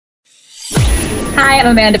Hi, I'm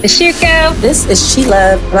Amanda Pachuco. This is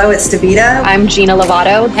Sheila. Hello, it's Davida. I'm Gina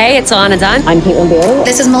Lovato. Hey, it's Alana Dunn. I'm Caitlin Bailey.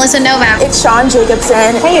 This is Melissa Novak. It's Sean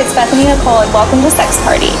Jacobson. Hey, it's Bethany Nicole, and welcome to Sex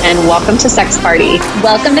Party. And welcome to Sex Party.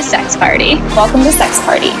 Welcome to Sex Party. Welcome to Sex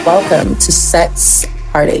Party. Welcome to Sex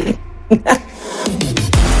Party.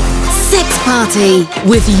 Sex Party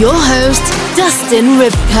with your host, Dustin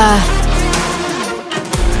Ribka.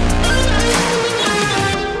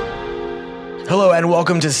 Hello and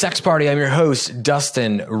welcome to Sex Party. I'm your host,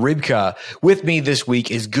 Dustin Ribka. With me this week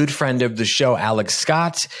is good friend of the show, Alex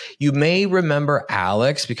Scot. You may remember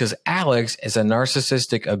Alex because Alex is a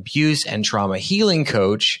narcissistic abuse and trauma healing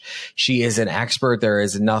coach. She is an expert. There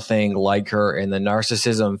is nothing like her in the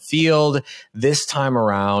narcissism field. This time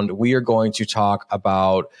around, we are going to talk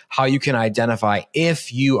about how you can identify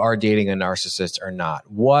if you are dating a narcissist or not.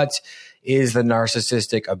 What is the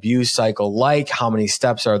narcissistic abuse cycle like? How many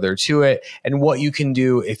steps are there to it? And what you can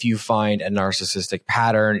do if you find a narcissistic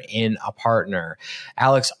pattern in a partner.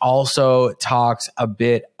 Alex also talks a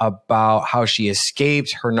bit about how she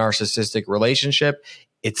escaped her narcissistic relationship.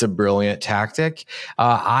 It's a brilliant tactic.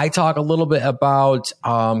 I talk a little bit about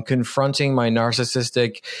confronting my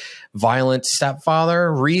narcissistic violent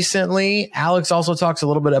stepfather recently. Alex also talks a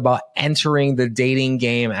little bit about entering the dating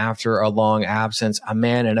game after a long absence, a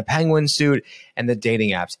man in a penguin suit, and the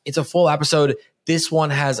dating apps. It's a full episode. This one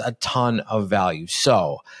has a ton of value.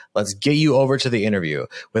 So let's get you over to the interview.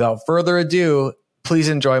 Without further ado, please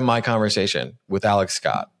enjoy my conversation with Alex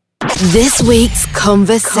Scot. This week's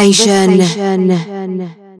conversation.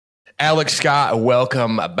 Alex Scot,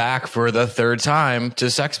 welcome back for the third time to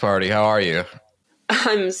Sex Party. How are you?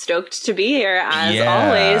 I'm stoked to be here, as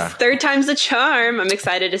always. Third time's the charm. I'm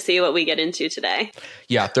excited to see what we get into today.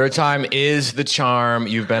 Yeah, third time is the charm.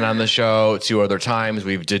 You've been on the show 2 other times.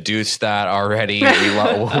 We've deduced that already. We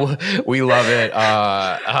love it.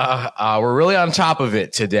 We're really on top of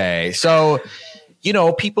it today. So, you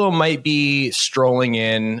know, people might be strolling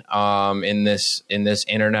in this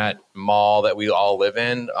internet mall that we all live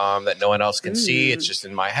in that no one else can see. It's just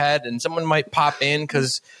in my head. And someone might pop in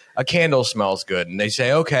because a candle smells good. And they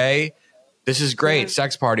say, okay, this is great.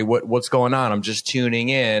 Sex Party. What's going on? I'm just tuning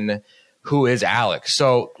in. Who is Alex?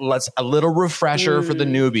 So a little refresher for the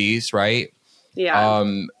newbies, right? Yeah.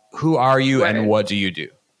 Who are you and what do you do?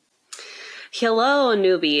 Hello,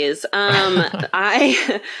 newbies.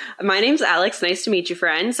 My name's Alex. Nice to meet you,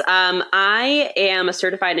 friends. I am a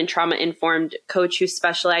certified and trauma-informed coach who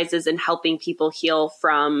specializes in helping people heal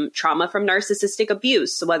from trauma from narcissistic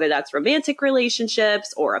abuse. So whether that's romantic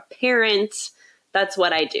relationships or a parent, that's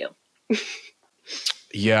what I do.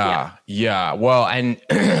 Yeah. Well, and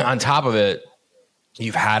on top of it,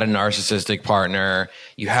 you've had a narcissistic partner.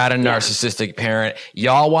 You had a narcissistic parent.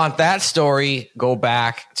 Y'all want that story? Go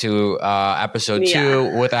back to episode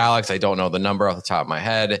 2 with Alex. I don't know the number off the top of my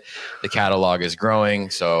head. The catalog is growing,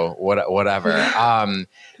 so whatever.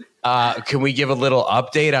 Can we give a little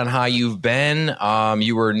update on how you've been?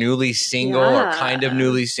 You were newly single or kind of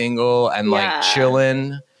newly single and like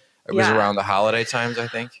chilling. It was around the holiday times, I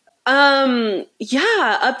think.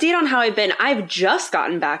 Update on how I've been. I've just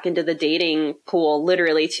gotten back into the dating pool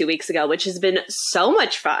literally 2 weeks ago, which has been so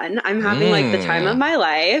much fun. I'm having like the time of my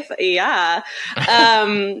life. Yeah.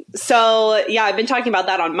 I've been talking about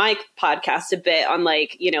that on my podcast a bit on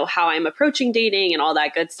like, you know, how I'm approaching dating and all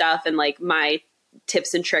that good stuff and like my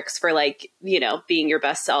tips and tricks for like, you know, being your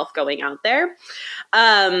best self going out there.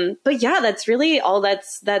 But yeah, that's really all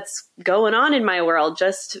that's going on in my world,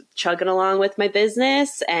 just chugging along with my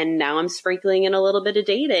business. And now I'm sprinkling in a little bit of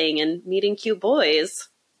dating and meeting cute boys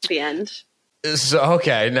at the end. So,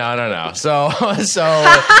 okay. No. So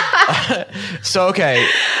okay.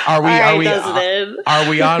 Are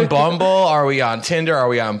we on Bumble? Are we on Tinder? Are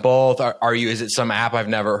we on both? Is it some app I've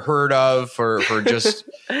never heard of for just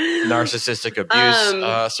narcissistic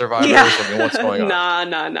abuse survivors? Yeah. I mean, what's going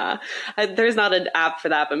on? Nah. There's not an app for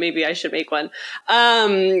that, but maybe I should make one.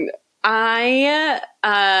 I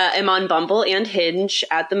am on Bumble and Hinge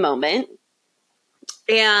at the moment.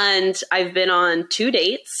 And I've been on 2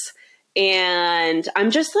 dates. And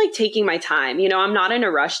I'm just like taking my time. You know, I'm not in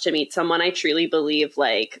a rush to meet someone. I truly believe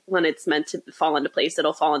like when it's meant to fall into place,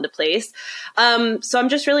 it'll fall into place. So I'm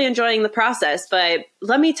just really enjoying the process. But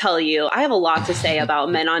let me tell you, I have a lot to say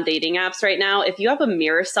about men on dating apps right now. If you have a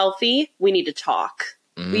mirror selfie, we need to talk.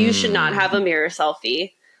 You should not have a mirror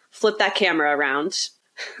selfie. Flip that camera around.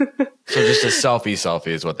 So just a selfie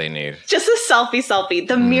is what they need. Just a selfie.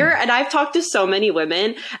 The mirror. And I've talked to so many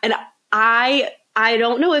women and I I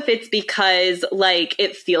don't know if it's because like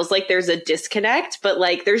it feels like there's a disconnect, but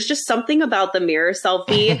like there's just something about the mirror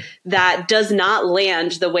selfie that does not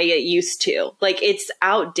land the way it used to. Like it's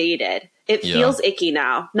outdated. It feels icky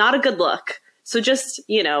now. Not a good look. So just,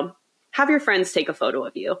 have your friends take a photo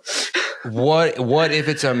of you. What if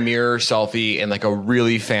it's a mirror selfie in like a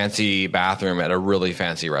really fancy bathroom at a really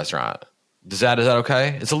fancy restaurant? Is that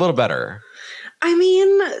okay? It's a little better. I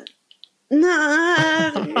mean,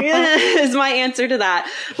 nah, is my answer to that.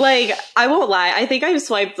 Like, I won't lie. I think I've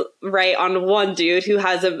swiped right on one dude who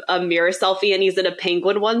has a mirror selfie and he's in a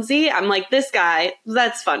penguin onesie. I'm like, this guy,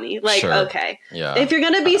 that's funny. Like, sure. Okay. Yeah. If you're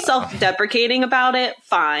going to be self-deprecating about it,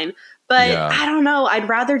 fine. But I don't know. I'd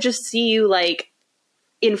rather just see you like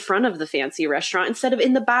in front of the fancy restaurant instead of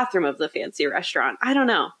in the bathroom of the fancy restaurant. I don't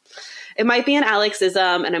know. It might be an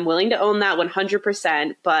Alexism and I'm willing to own that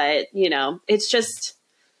 100%. But, it's just...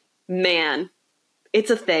 Man, it's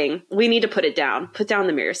a thing. We need to put it down. Put down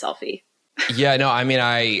the mirror selfie. Yeah, no, I mean,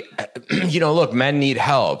 look, men need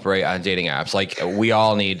help, right? On dating apps. Like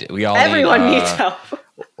everyone needs help.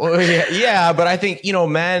 Well, yeah, but I think,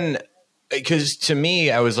 men, because to me,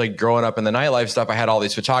 I was like growing up in the nightlife stuff. I had all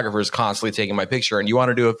these photographers constantly taking my picture and you want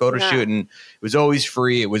to do a photo shoot and it was always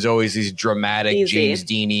free. It was always these dramatic James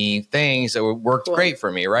Dean-y things that worked great for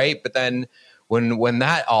me. Right. But then when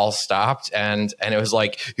that all stopped and it was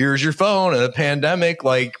like, here's your phone and a pandemic,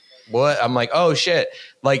 like what? I'm like, oh shit.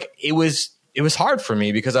 Like it was hard for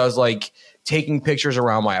me because I was like taking pictures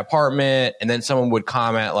around my apartment and then someone would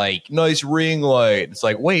comment like, nice ring light. It's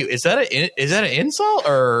like, wait, is that an insult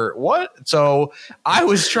or what? So I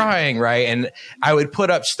was trying, right? And I would put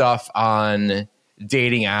up stuff on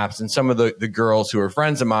dating apps and some of the girls who are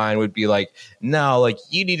friends of mine would be like, no, like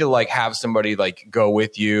you need to like have somebody like go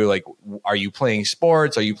with you. Like, are you playing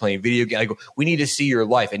sports? Are you playing video games? Like, we need to see your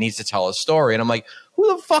life. It needs to tell a story. And I'm like,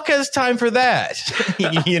 who the fuck has time for that?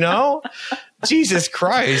 Jesus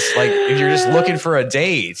Christ. Like if you're just looking for a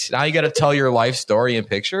date, now you got to tell your life story in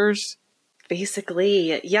pictures.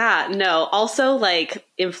 Basically. Yeah. No. Also, like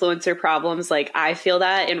influencer problems. Like I feel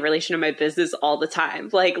that in relation to my business all the time.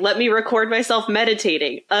 Like, let me record myself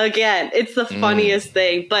meditating again. It's the funniest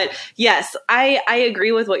thing. But yes, I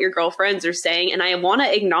agree with what your girlfriends are saying. And I want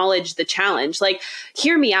to acknowledge the challenge. Like,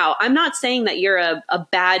 hear me out. I'm not saying that you're a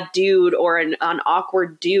bad dude or an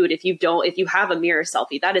awkward dude if you have a mirror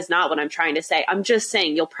selfie. That is not what I'm trying to say. I'm just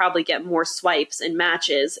saying you'll probably get more swipes and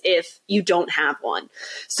matches if you don't have one.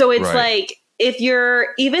 So it's like, if you're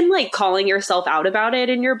even like calling yourself out about it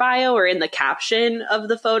in your bio or in the caption of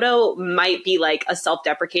the photo might be like a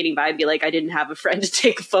self-deprecating vibe, be like, I didn't have a friend to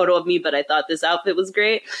take a photo of me, but I thought this outfit was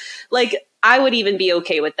great. Like I would even be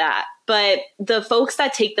okay with that. But the folks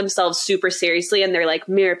that take themselves super seriously and they're like,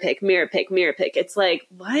 mirror pic, mirror pic, mirror pic. It's like,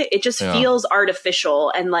 what? It just feels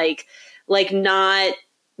artificial and like not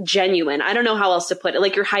genuine. I don't know how else to put it.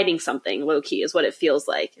 Like you're hiding something low key is what it feels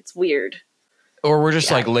like. It's weird. Or we're just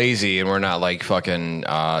like lazy and we're not like fucking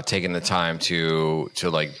taking the time to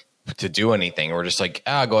do anything. We're just like,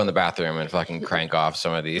 go in the bathroom and fucking crank off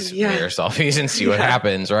some of these mirror selfies and see what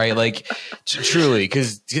happens, right? Like truly,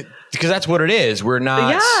 because that's what it is. We're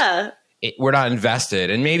not we're not invested,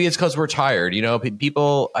 and maybe it's because we're tired.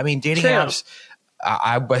 People. I mean, dating apps.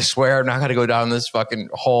 I swear I'm not going to go down this fucking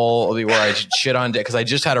hole where I shit on it because I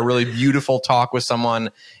just had a really beautiful talk with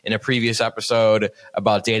someone in a previous episode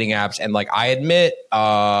about dating apps. And like, I admit,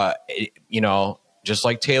 just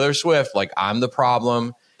like Taylor Swift, like I'm the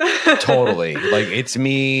problem. Totally. Like it's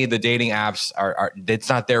me. The dating apps are it's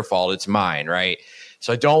not their fault. It's mine. Right.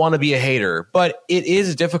 So I don't want to be a hater, but it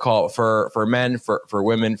is difficult for men, for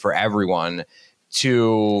women, for everyone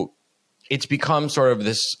it's become sort of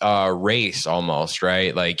this race almost,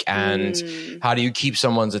 right? Like, and how do you keep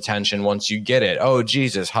someone's attention once you get it? Oh,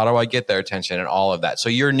 Jesus, how do I get their attention and all of that? So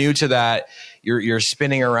you're new to that. You're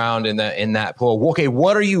spinning around in that pool. Okay,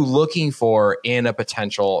 what are you looking for in a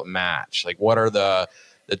potential match? Like, what are the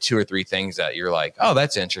 2 or 3 things that you're like, oh,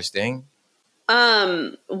 that's interesting?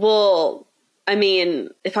 Well, I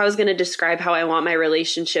mean, if I was going to describe how I want my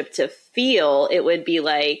relationship to feel, it would be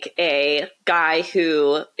like a guy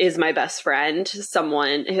who is my best friend,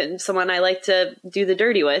 someone I like to do the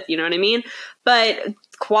dirty with, you know what I mean? But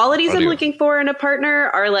qualities I'm looking for in a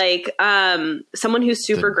partner are like someone who's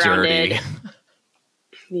super grounded.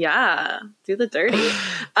 Yeah, do the dirty.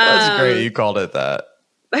 That's great. You called it that.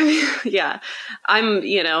 I mean, yeah, I'm,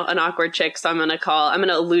 an awkward chick, so I'm going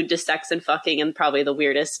to allude to sex and fucking in probably the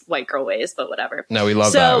weirdest white girl ways, but whatever. No, we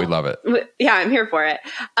love that. We love it. Yeah, I'm here for it.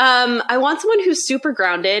 I want someone who's super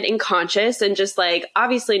grounded and conscious and just like,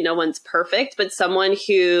 obviously no one's perfect, but someone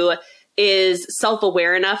who is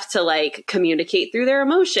self-aware enough to like communicate through their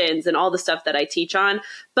emotions and all the stuff that I teach on.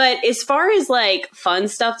 But as far as like fun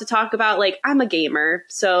stuff to talk about, like I'm a gamer,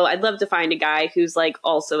 so I'd love to find a guy who's like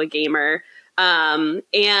also a gamer,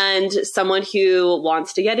 and someone who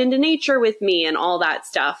wants to get into nature with me and all that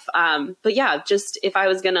stuff. But yeah, just if I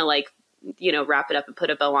was gonna like, wrap it up and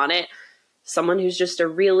put a bow on it, someone who's just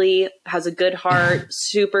has a good heart,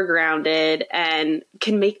 super grounded, and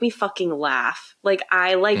can make me fucking laugh. Like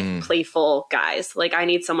I like playful guys. Like I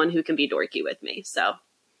need someone who can be dorky with me. So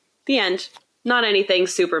the end. Not anything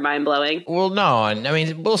super mind blowing. Well, no, and I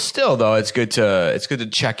mean, well, still though, it's good to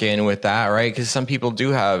check in with that, right? Because some people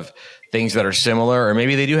do have things that are similar, or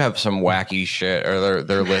maybe they do have some wacky shit, or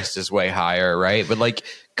their list is way higher, right? But like,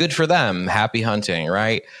 good for them. Happy hunting,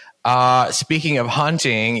 right? Speaking of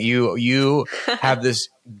hunting, you have this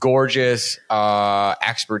gorgeous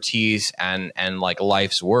expertise and like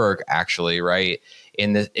life's work, actually, right?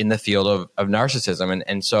 In the field of narcissism.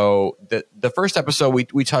 And so the first episode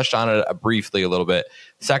we touched on it briefly a little bit.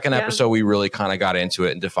 Second episode, we really kind of got into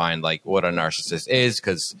it and defined like what a narcissist is,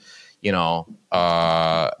 because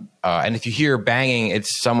and if you hear banging,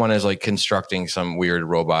 it's someone is like constructing some weird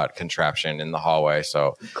robot contraption in the hallway.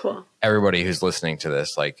 So cool. Everybody who's listening to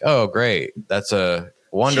this, like, oh great, that's a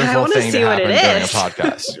wonderful thing to happen during a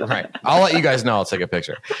podcast. Right. I'll let you guys know. I'll take a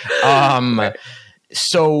picture.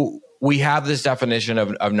 So we have this definition of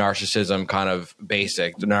narcissism, kind of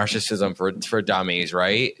basic, the narcissism for dummies,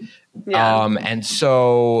 right? Yeah. And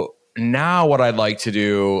so now what I'd like to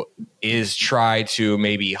do is try to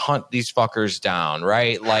maybe hunt these fuckers down,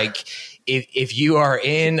 right? Like if you are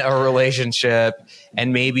in a relationship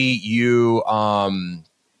and maybe you, I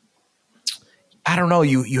don't know,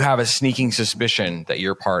 you have a sneaking suspicion that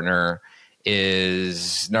your partner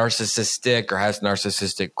is narcissistic or has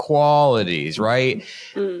narcissistic qualities, right?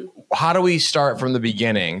 How do we start from the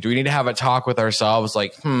beginning? Do we need to have a talk with ourselves?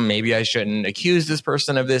 Like, maybe I shouldn't accuse this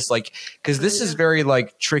person of this. Like, cause this is very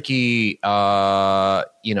like tricky, landmine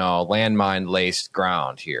laced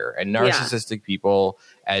ground here, and narcissistic people,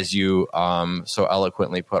 as you, so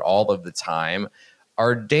eloquently put all of the time,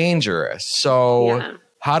 are dangerous. So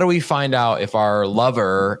how do we find out if our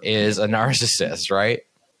lover is a narcissist, right?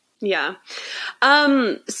 Yeah.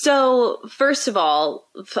 So first of all,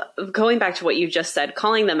 going back to what you just said,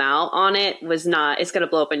 calling them out on it it's going to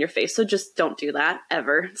blow up in your face. So just don't do that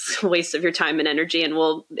ever. It's a waste of your time and energy and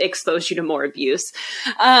will expose you to more abuse.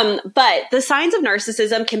 But the signs of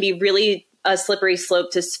narcissism can be really a slippery slope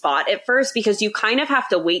to spot at first, because you kind of have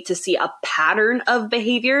to wait to see a pattern of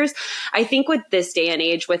behaviors. I think with this day and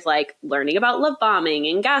age, with like learning about love bombing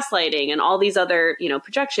and gaslighting and all these other,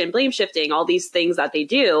 projection, blame shifting, all these things that they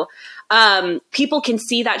do, people can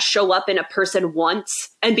see that show up in a person once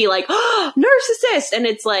and be like, oh, narcissist. And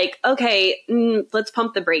it's like, okay, let's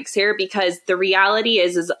pump the brakes here, because the reality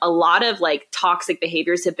is a lot of like toxic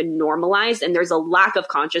behaviors have been normalized, and there's a lack of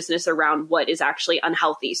consciousness around what is actually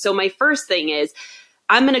unhealthy. So my first thing is,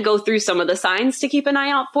 I'm going to go through some of the signs to keep an eye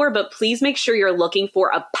out for, but please make sure you're looking for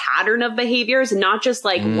a pattern of behaviors, not just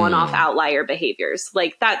like one-off outlier behaviors.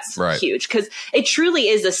 Like that's huge, because it truly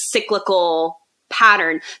is a cyclical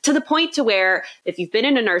pattern, to the point to where if you've been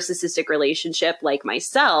in a narcissistic relationship like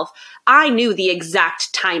myself, I knew the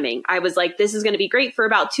exact timing. I was like, this is going to be great for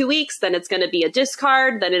about 2 weeks. Then it's going to be a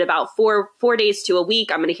discard. Then in about four days to a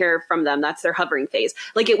week, I'm going to hear from them. That's their hovering phase.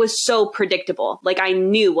 Like it was so predictable. Like I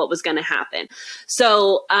knew what was going to happen.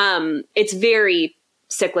 So, it's very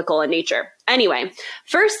cyclical in nature. Anyway,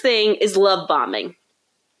 first thing is love bombing.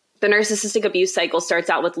 The narcissistic abuse cycle starts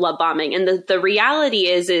out with love bombing. And the reality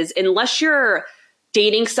is unless you're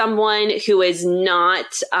dating someone who is not,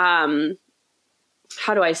 how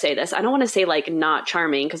do I say this? I don't want to say like not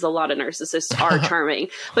charming, because a lot of narcissists are charming,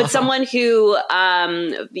 but someone who,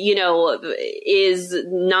 is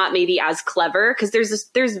not maybe as clever, because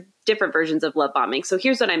there's different versions of love bombing. So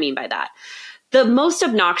here's what I mean by that. The most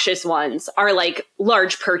obnoxious ones are like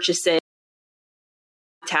large purchases,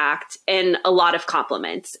 and a lot of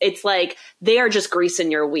compliments. It's like they are just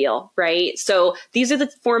greasing your wheel, right? So these are the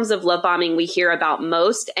forms of love bombing we hear about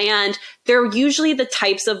most. And they're usually the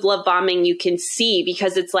types of love bombing you can see,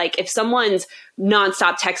 because it's like if someone's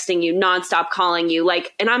nonstop texting you, nonstop calling you,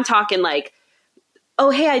 like, and I'm talking like, oh,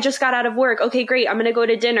 hey, I just got out of work. Okay, great. I'm going to go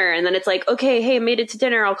to dinner. And then it's like, okay, hey, I made it to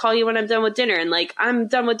dinner. I'll call you when I'm done with dinner. And like, I'm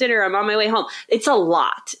done with dinner. I'm on my way home. It's a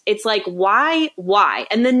lot. It's like, why?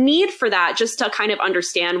 And the need for that, just to kind of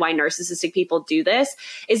understand why narcissistic people do this,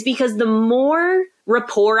 is because the more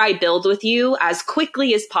rapport I build with you as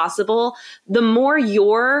quickly as possible, the more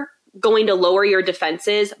your going to lower your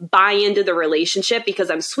defenses, buy into the relationship because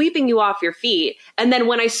I'm sweeping you off your feet. And then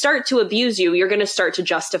when I start to abuse you, you're going to start to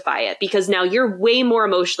justify it because now you're way more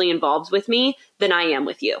emotionally involved with me than I am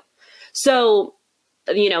with you. So,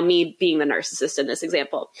 me being the narcissist in this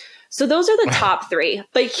example. So those are the top three.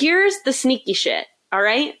 But here's the sneaky shit. All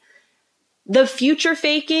right. The future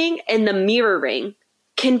faking and the mirroring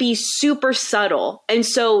can be super subtle. And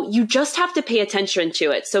so you just have to pay attention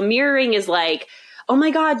to it. So mirroring is like, oh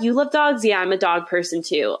my God, you love dogs? Yeah, I'm a dog person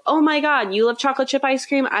too. Oh my God, you love chocolate chip ice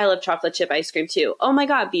cream? I love chocolate chip ice cream too. Oh my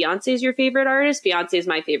God, Beyonce is your favorite artist? Beyonce is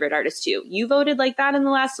my favorite artist too. You voted like that in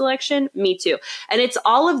the last election? Me too. And it's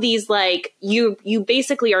all of these, like, you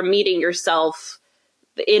basically are meeting yourself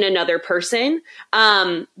in another person,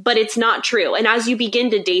 but it's not true. And as you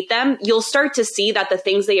begin to date them, you'll start to see that the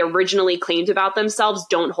things they originally claimed about themselves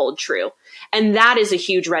don't hold true. And that is a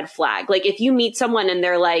huge red flag. Like if you meet someone and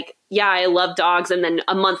they're like, yeah, I love dogs. And then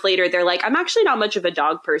a month later, they're like, I'm actually not much of a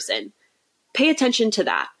dog person. Pay attention to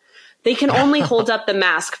that. They can only hold up the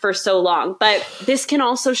mask for so long. But this can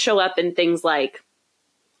also show up in things like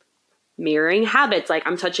mirroring habits, like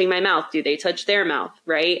I'm touching my mouth. Do they touch their mouth?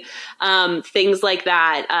 Right? Things like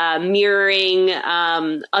that. Mirroring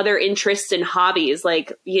other interests and hobbies.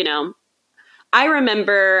 Like, I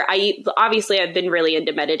remember I've been really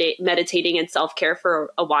into meditating and self-care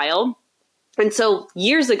for a while. And so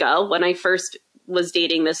years ago, when I first was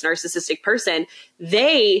dating this narcissistic person,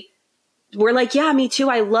 they were like, yeah, me too.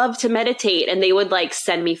 I love to meditate. And they would like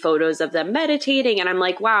send me photos of them meditating. And I'm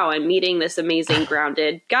like, wow, I'm meeting this amazing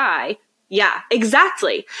grounded guy. Yeah,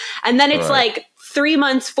 exactly. And then it's like 3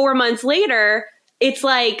 months, 4 months later, it's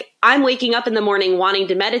like I'm waking up in the morning wanting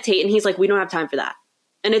to meditate. And he's like, we don't have time for that.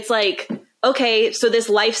 And it's like, okay, so this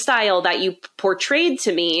lifestyle that you portrayed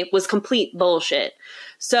to me was complete bullshit.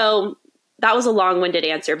 So that was a long-winded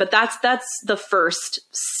answer, but that's the first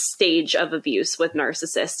stage of abuse with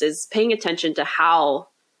narcissists, is paying attention to how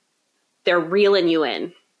they're reeling you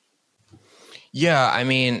in. Yeah, I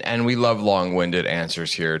mean, and we love long-winded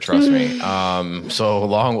answers here, trust me. So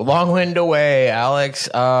long-winded away, Alex.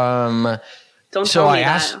 Don't tell me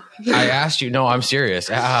that. I asked you. No, I'm serious.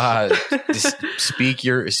 Just speak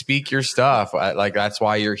your stuff. Like that's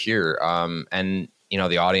why you're here. And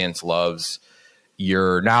the audience loves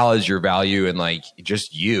your knowledge, your value, and like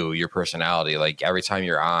just your personality. Like every time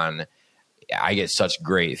you're on, I get such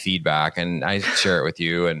great feedback, and I share it with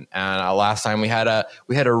you. And last time we had a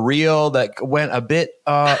reel that went a bit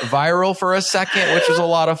viral for a second, which was a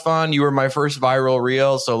lot of fun. You were my first viral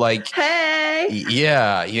reel, so like, hey,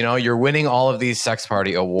 yeah, you're winning all of these Sex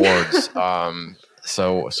Party awards.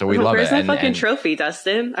 So we love Where's it. Where's my fucking trophy,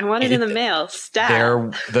 Dustin? I want it in the mail.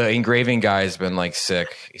 Stat. The engraving guy has been like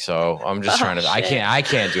sick, so I'm just trying to. Shit. I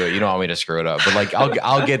can't do it. You don't want me to screw it up, but like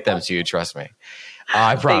I'll get them to you. Trust me.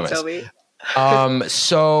 I promise. Thanks, Toby.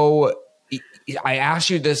 So I asked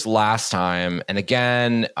you this last time, and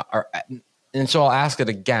again, and so I'll ask it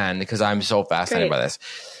again because I'm so fascinated by this.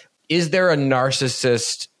 Is there a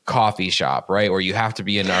narcissist coffee shop, right, where you have to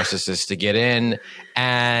be a narcissist to get in,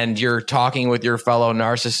 and you're talking with your fellow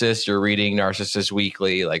narcissists, you're reading Narcissist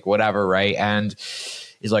Weekly, like whatever, right? And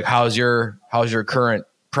he's like, how's your current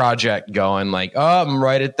project going? Like, oh, I'm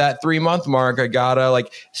right at that 3-month mark. I gotta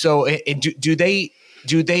like, so do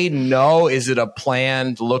they know? Is it a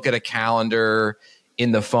planned look at a calendar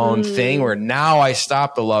in the phone thing where now I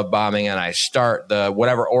stop the love bombing and I start the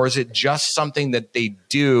whatever, or is it just something that they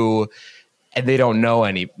do and they don't know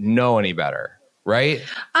any better, right?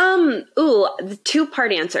 The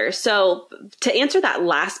 2-part answer. So to answer that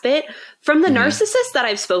last bit, from the narcissists that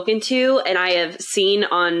I've spoken to and I have seen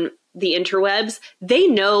on the interwebs, they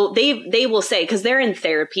know, they will say, because they're in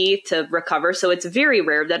therapy to recover. So it's very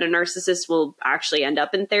rare that a narcissist will actually end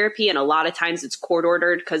up in therapy. And a lot of times it's court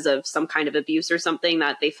ordered because of some kind of abuse or something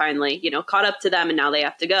that they finally, caught up to them and now they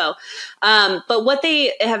have to go. But what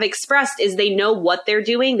they have expressed is they know what they're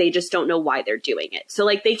doing. They just don't know why they're doing it. So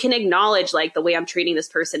like they can acknowledge like the way I'm treating this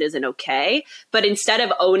person isn't okay. But instead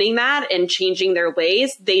of owning that and changing their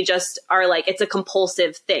ways, they just are like, it's a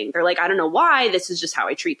compulsive thing. They're like, I don't know why, this is just how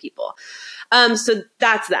I treat people. So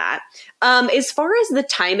that's that. As far as the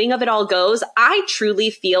timing of it all goes, I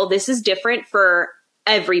truly feel this is different for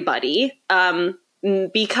everybody.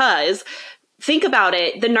 Because think about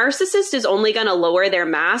it, the narcissist is only going to lower their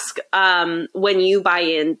mask when you buy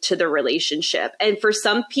into the relationship. And for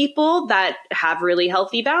some people that have really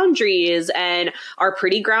healthy boundaries and are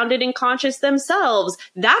pretty grounded and conscious themselves,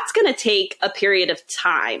 that's going to take a period of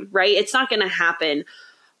time, right? It's not going to happen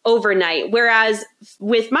overnight. Whereas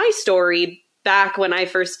with my story, back when I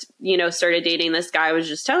first, started dating this guy I was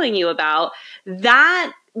just telling you about,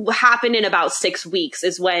 that happened in about 6 weeks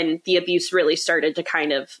is when the abuse really started to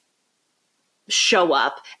kind of show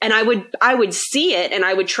up, and I would see it and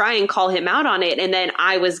I would try and call him out on it, and then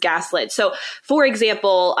I was gaslit. So for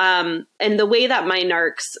example, and the way that my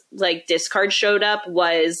narcs like discard showed up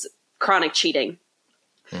was chronic cheating.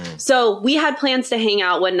 So we had plans to hang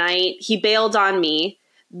out one night. He bailed on me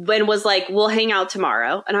and was like, we'll hang out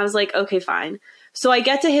tomorrow. And I was like, okay, fine. So I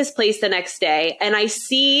get to his place the next day and I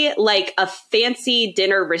see like a fancy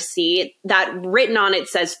dinner receipt that written on it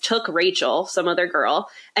says took Rachel, some other girl.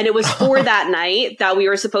 And it was for that night that we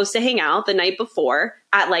were supposed to hang out the night before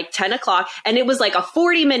at like 10 o'clock. And it was like a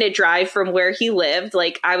 40-minute drive from where he lived.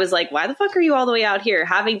 Like, I was like, why the fuck are you all the way out here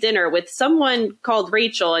having dinner with someone called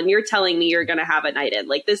Rachel? And you're telling me you're going to have a night in.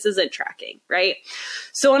 Like, this isn't tracking, right?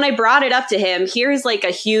 So when I brought it up to him, here's like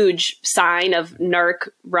a huge sign of narc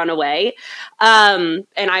runaway. And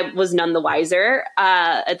I was none the wiser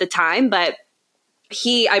at the time, but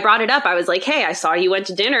I brought it up. I was like, hey, I saw you went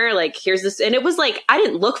to dinner. Like, here's this. And it was like, I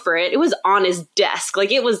didn't look for it. It was on his desk.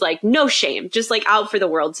 Like, it was like, no shame, just like out for the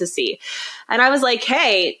world to see. And I was like,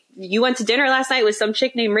 hey, you went to dinner last night with some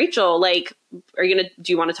chick named Rachel. Like, do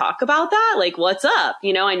you want to talk about that? Like, what's up?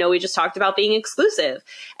 You know, I know we just talked about being exclusive.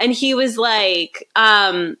 And he was like,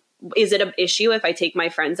 is it an issue if I take my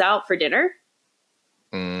friends out for dinner?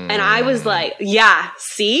 And I was like, yeah,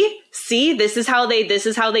 see, this is how they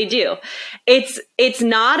do. It's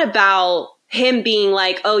not about him being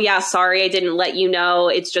like, oh yeah, sorry, I didn't let you know.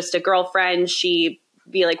 It's just a girlfriend. She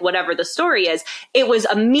be like, whatever the story is. It was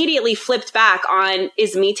immediately flipped back on,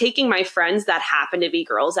 is me taking my friends that happen to be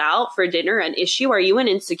girls out for dinner an issue? Are you an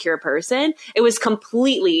insecure person? It was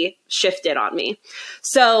completely shifted on me.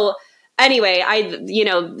 So anyway,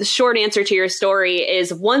 the short answer to your story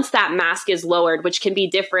is once that mask is lowered, which can be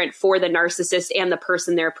different for the narcissist and the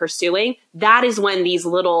person they're pursuing, that is when these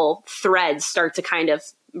little threads start to kind of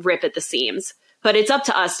rip at the seams. But it's up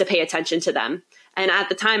to us to pay attention to them. And at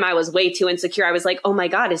the time I was way too insecure. I was like, oh my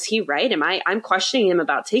God, is he right? I'm questioning him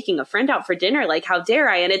about taking a friend out for dinner. Like, how dare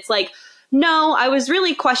I? And it's like, no, I was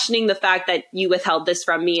really questioning the fact that you withheld this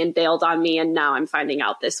from me and bailed on me. And now I'm finding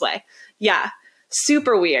out this way. Yeah.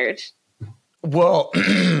 Super weird. Well,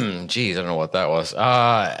 geez, I don't know what that was.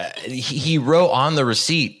 He wrote on the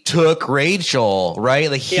receipt, took Rachel,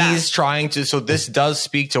 right? Like he's trying to, so this does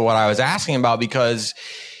speak to what I was asking about, because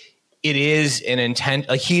it is an intent.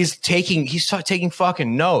 Like he's taking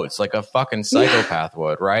fucking notes like a fucking psychopath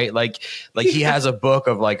would, right? Like he has a book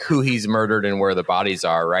of like who he's murdered and where the bodies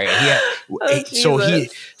are, right?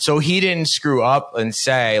 So he didn't screw up and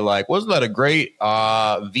say like, wasn't that a great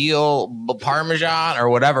veal parmesan or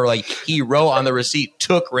whatever? Like he wrote on the receipt,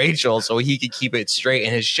 took Rachel so he could keep it straight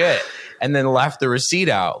in his shit, and then left the receipt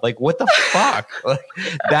out. Like, what the fuck? Like,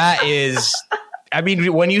 that is. I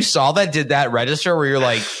mean, when you saw that, did that register where you're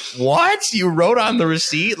like, what? You wrote on the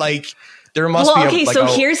receipt? Like, there must be okay,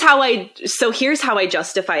 here's how I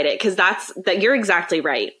justified it, because that you're exactly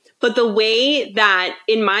right. But the way that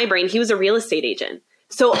in my brain, he was a real estate agent.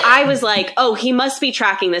 So I was like, oh, he must be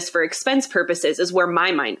tracking this for expense purposes, is where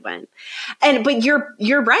my mind went. But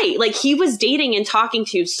you're right. Like, he was dating and talking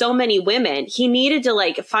to so many women. He needed to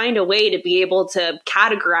like find a way to be able to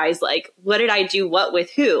categorize like, what did I do what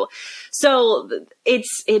with who? So it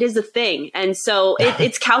is a thing. And so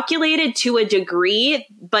it's calculated to a degree,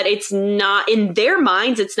 but it's not, in their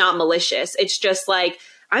minds, it's not malicious. It's just like,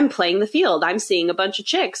 I'm playing the field. I'm seeing a bunch of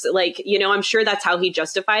chicks. Like, I'm sure that's how he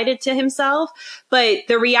justified it to himself. But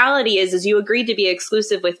the reality is you agreed to be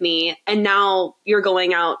exclusive with me, and now you're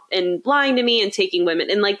going out and lying to me and taking women.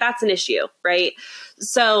 And like, that's an issue, right?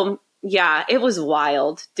 So yeah, it was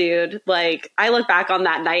wild, dude. Like, I look back on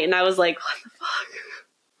that night and I was like, what the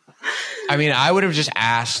fuck? I mean, I would have just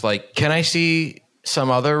asked, like, can I see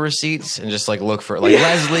some other receipts, and just like look for like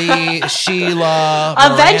Leslie, Sheila,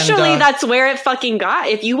 eventually Miranda. That's where it fucking got.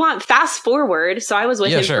 If you want fast forward, so I was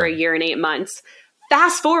with him for a year and 8 months.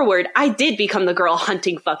 Fast forward, I did become the girl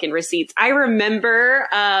hunting fucking receipts. I remember,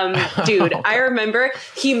 dude, I remember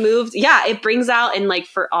he moved. Yeah, it brings out, and like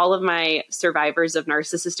for all of my survivors of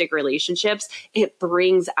narcissistic relationships, it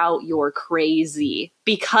brings out your crazy,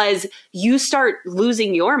 because you start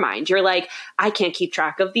losing your mind. You're like, I can't keep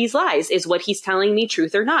track of these lies. Is what he's telling me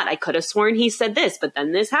truth or not? I could have sworn he said this, but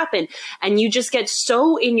then this happened. And you just get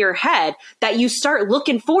so in your head that you start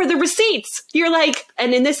looking for the receipts. You're like,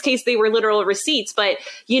 and in this case, they were literal receipts, but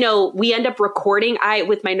we end up recording.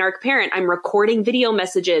 With my narc parent, I'm recording video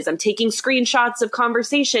messages. I'm taking screenshots of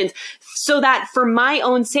conversations so that for my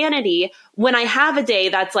own sanity, when I have a day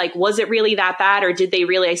that's like, was it really that bad? Or did they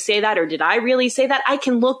really say that? Or did I really say that? I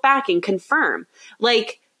can look back and confirm.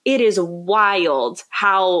 Like, it is wild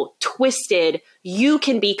how twisted you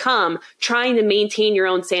can become trying to maintain your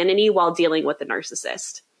own sanity while dealing with a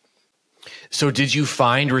narcissist. So did you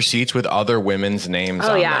find receipts with other women's names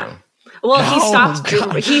on them? Well,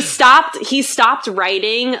 he stopped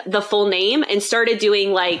writing the full name and started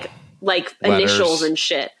doing like initials and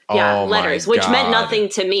shit. Yeah, letters, which meant nothing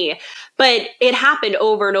to me. But it happened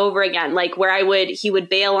over and over again, like where he would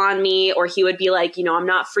bail on me, or he would be like, I'm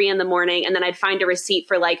not free in the morning. And then I'd find a receipt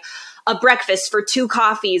for like a breakfast for 2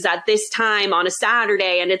 coffees at this time on a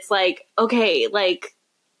Saturday. And it's like, okay, like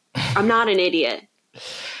I'm not an idiot.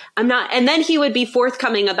 I'm not. And then he would be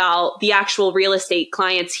forthcoming about the actual real estate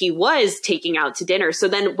clients he was taking out to dinner. So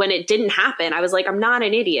then when it didn't happen, I was like, I'm not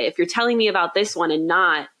an idiot. If you're telling me about this one and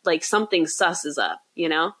not, like, something sus is up,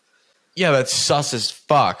 Yeah, that's sus as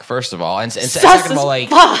fuck, first of all. And second of all, like,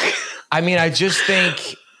 fuck. I mean, I just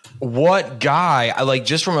think what guy,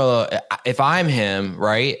 just from if I'm him,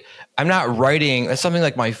 right? I'm not writing. That's something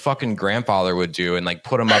like my fucking grandfather would do and like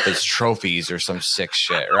put them up as trophies or some sick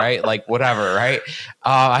shit, right? Like whatever, right?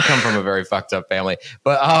 I come from a very fucked up family,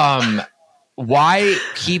 but why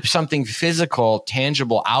keep something physical,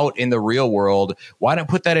 tangible out in the real world? Why not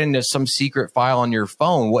put that into some secret file on your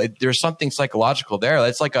phone? There's something psychological there.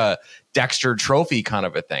 That's like a Dexter trophy kind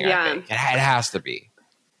of a thing. Yeah. I think it has to be.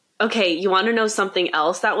 Okay, you want to know something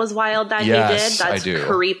else that was wild that he did? That's I do.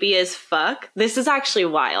 Creepy as fuck. This is actually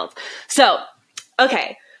wild. So,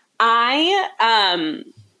 okay,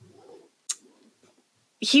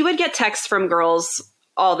 he would get texts from girls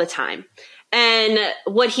all the time. And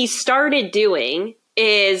what he started doing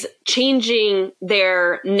is changing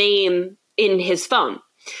their name in his phone.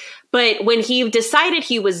 But when he decided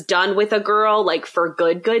he was done with a girl, like for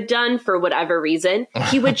good done, for whatever reason,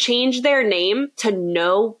 he would change their name to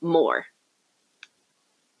No More.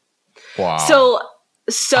 Wow. So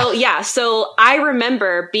I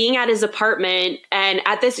remember being at his apartment and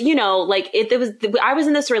at this, I was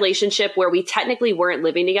in this relationship where we technically weren't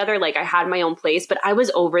living together. Like I had my own place, but I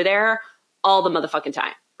was over there all the motherfucking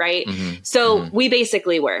time. Right. Mm-hmm. So we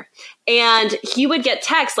basically were. And he would get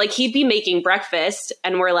texts, like he'd be making breakfast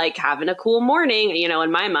and we're like having a cool morning,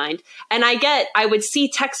 in my mind. And I would see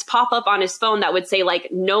texts pop up on his phone that would say like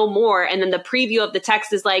no more. And then the preview of the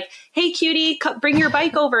text is like, hey, cutie, bring your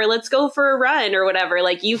bike over. Let's go for a run or whatever.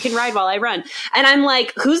 Like you can ride while I run. And I'm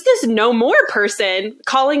like, who's this no more person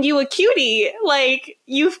calling you a cutie? Like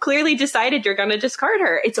you've clearly decided you're going to discard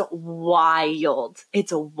her. It's wild.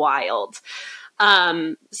 It's wild.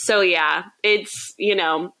 So yeah, it's,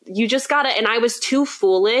 you just gotta, and I was too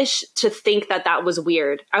foolish to think that was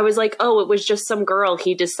weird. I was like, oh, it was just some girl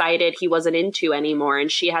he decided he wasn't into anymore.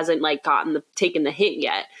 And she hasn't like taken the hit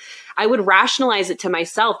yet. I would rationalize it to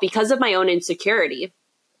myself because of my own insecurity.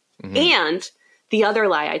 Mm-hmm. And the other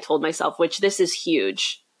lie I told myself, which this is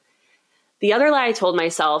huge. The other lie I told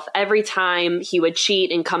myself every time he would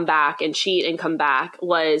cheat and come back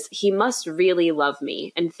was he must really love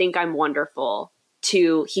me and think I'm wonderful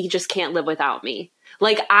he just can't live without me.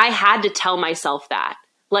 Like I had to tell myself that.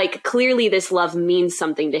 Like clearly this love means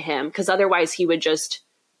something to him because otherwise he would just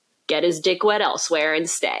get his dick wet elsewhere and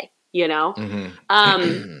stay,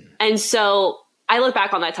 Mm-hmm. And so I look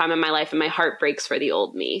back on that time in my life and my heart breaks for the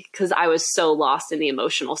old me because I was so lost in the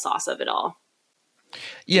emotional sauce of it all.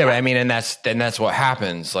 Yeah, but I mean, and that's what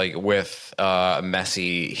happens like with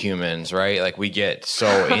messy humans, right? Like we get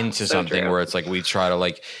so into something where it's like we try to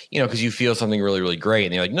like, because you feel something really, really great,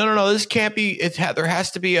 and you're like, no, this can't be. There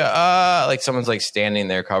has to be a like someone's like standing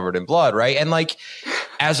there covered in blood, right? And like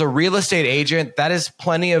as a real estate agent, that is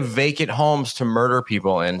plenty of vacant homes to murder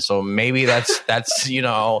people in. So maybe that's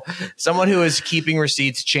someone who is keeping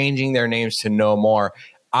receipts, changing their names to No More.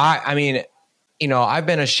 I mean. I've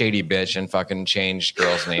been a shady bitch and fucking changed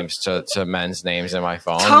girls' names to men's names in my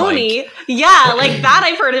phone. Tony, like that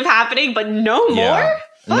I've heard of happening, but No More? Yeah.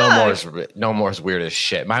 No More's weird as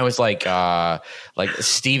shit. Mine was like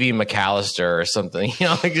Stevie McAllister or something,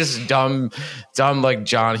 like just dumb like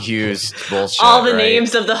John Hughes bullshit. All the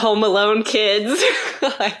names of the Home Alone kids.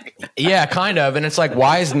 Yeah, kind of. And it's like,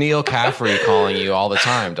 why is Neil Caffrey calling you all the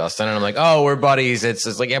time, Dustin? And I'm like, oh, we're buddies.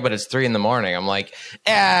 It's like, yeah, but it's 3 a.m. I'm like,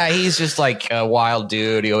 yeah, he's just like a wild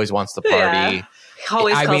dude. He always wants to party. Yeah. He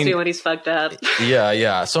always calls me when he's fucked up.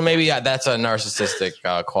 Yeah. So maybe that's a narcissistic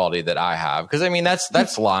quality that I have. Because I mean,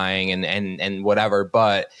 that's lying and whatever.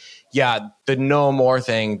 But yeah, the No More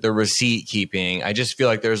thing, the receipt keeping, I just feel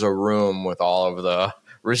like there's a room with all of the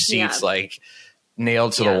receipts like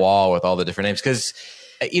nailed to the wall with all the different names. Because,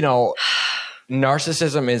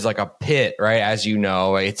 narcissism is like a pit, right? As you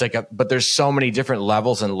know, it's like but there's so many different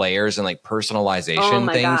levels and layers and like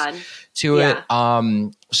personalization things. God. to it.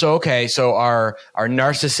 So our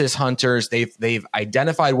narcissist hunters, they've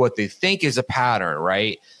identified what they think is a pattern,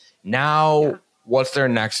 right? Now, what's their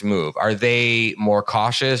next move? Are they more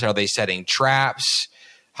cautious? Are they setting traps?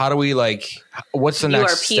 How do we what's the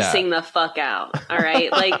next step? You are piecing the fuck out. All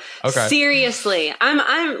right. Okay. Seriously,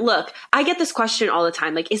 look, I get this question all the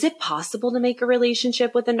time. Is it possible to make a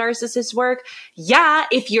relationship with a narcissist work? Yeah.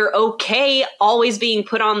 If you're okay, always being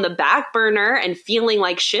put on the back burner and feeling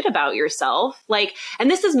like shit about yourself. And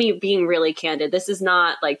this is me being really candid. This is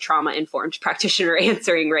not trauma informed practitioner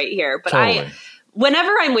answering right here, but totally.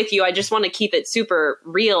 Whenever I'm with you, I just want to keep it super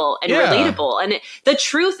real and relatable. And the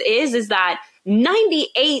truth is that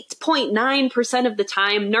 98.9% of the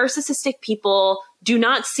time, narcissistic people do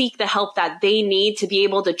not seek the help that they need to be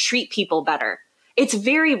able to treat people better. It's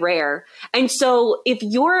very rare. And so if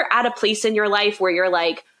you're at a place in your life where you're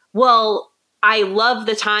like, well, I love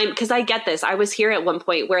the time, because I get this. I was here at one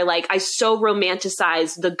point where I so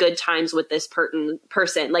romanticized the good times with this person.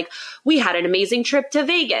 We had an amazing trip to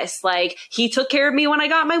Vegas. He took care of me when I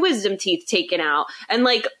got my wisdom teeth taken out and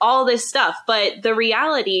all this stuff. But the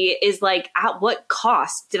reality is at what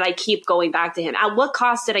cost did I keep going back to him? At what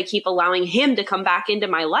cost did I keep allowing him to come back into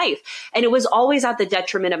my life? And it was always at the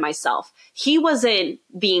detriment of myself. He wasn't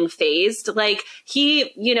being phased.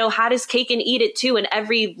 He, had his cake and eat it too in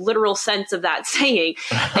every literal sense of that saying.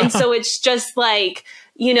 And so it's just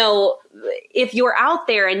if you're out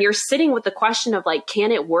there and you're sitting with the question of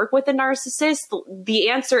can it work with a narcissist? The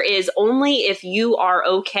answer is only if you are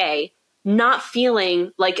okay not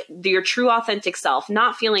feeling like your true authentic self,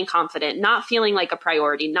 not feeling confident, not feeling like a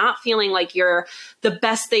priority, not feeling like you're the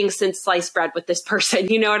best thing since sliced bread with this person.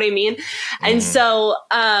 You know what I mean? And so,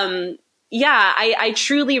 I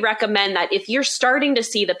truly recommend that if you're starting to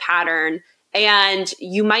see the pattern, and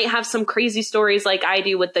you might have some crazy stories like I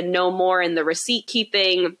do with the no more and the receipt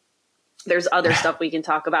keeping. There's other stuff we can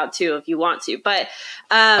talk about too, if you want to. But,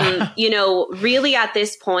 really at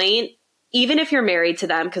this point, even if you're married to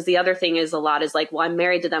them, because the other thing is a lot is well, I'm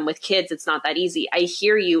married to them with kids. It's not that easy. I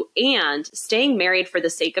hear you. And staying married for the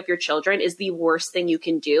sake of your children is the worst thing you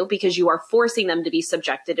can do because you are forcing them to be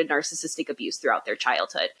subjected to narcissistic abuse throughout their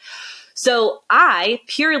childhood. So I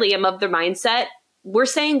purely am of the mindset, we're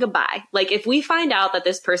saying goodbye. If we find out that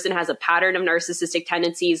this person has a pattern of narcissistic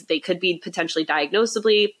tendencies, they could be potentially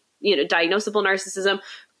diagnosable narcissism.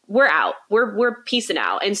 We're out. We're peacing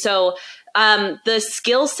out. And so the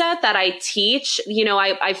skill set that I teach,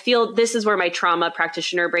 I feel this is where my trauma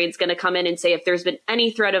practitioner brain's going to come in and say, if there's been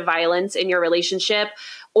any threat of violence in your relationship,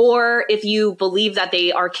 or if you believe that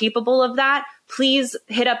they are capable of that, please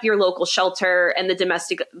hit up your local shelter and the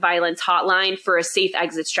domestic violence hotline for a safe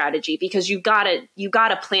exit strategy, because you gotta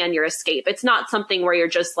plan your escape. It's not something where you're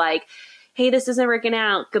just hey, this isn't working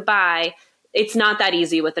out. Goodbye. It's not that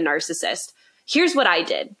easy with a narcissist. Here's what I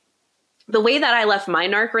did. The way that I left my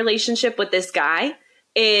narc relationship with this guy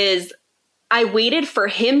is I waited for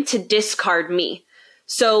him to discard me.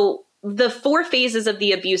 So the 4 phases of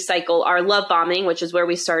the abuse cycle are love bombing, which is where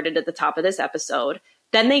we started at the top of this episode.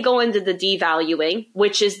 Then they go into the devaluing,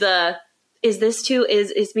 which is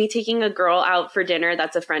is me taking a girl out for dinner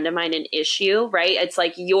that's a friend of mine an issue, right? It's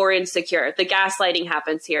you're insecure. The gaslighting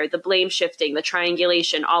happens here. The blame shifting, the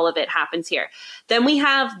triangulation, all of it happens here. Then we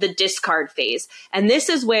have the discard phase. And this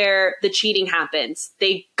is where the cheating happens.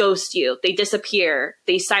 They ghost you. They disappear.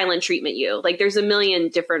 They silent treatment you. There's a million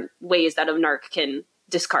different ways that a narc can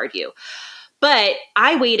discard you. But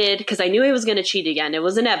I waited because I knew he was going to cheat again. It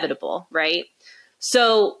was inevitable, right?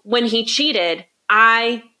 So when he cheated,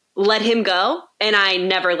 I let him go and I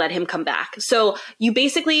never let him come back. So you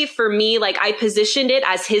basically, for me, I positioned it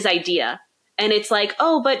as his idea. And it's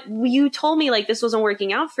oh, but you told me this wasn't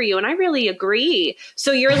working out for you. And I really agree.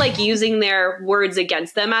 So you're using their words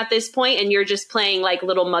against them at this point, and you're just playing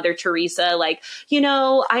little Mother Teresa,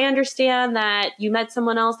 I understand that you met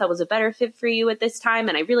someone else that was a better fit for you at this time.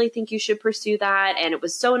 And I really think you should pursue that. And it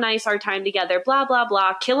was so nice our time together, blah, blah,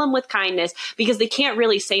 blah. Kill them with kindness, because they can't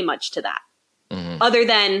really say much to that other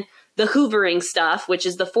than the hoovering stuff, which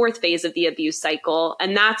is the 4th phase of the abuse cycle.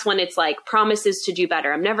 And that's when it's promises to do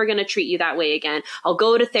better. I'm never going to treat you that way again. I'll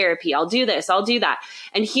go to therapy. I'll do this. I'll do that.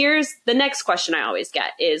 And here's the next question I always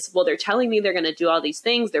get is, well, they're telling me they're going to do all these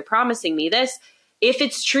things. They're promising me this. If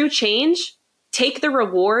it's true change, take the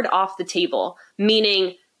reward off the table.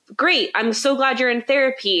 Meaning, great. I'm so glad you're in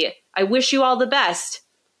therapy. I wish you all the best.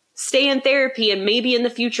 Stay in therapy and maybe in the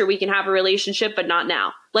future we can have a relationship, but not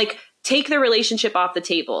now. Take the relationship off the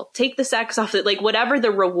table. Take the sex off the, whatever the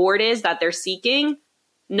reward is that they're seeking.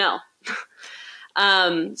 No.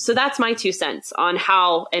 So that's my 2 cents on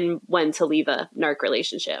how and when to leave a narc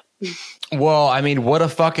relationship. Well, I mean, what a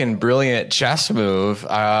fucking brilliant chess move to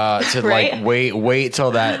Right? like wait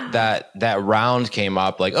till that round came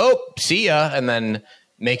up, like, oh, see ya, and then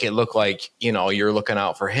make it look like, you know, you're looking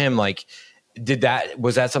out for him. Like,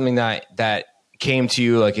 was that something that came to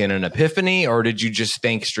you like in an epiphany, or did you just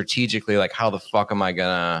think strategically, like, how the fuck am I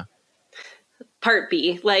gonna? Part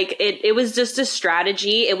B, like it was just a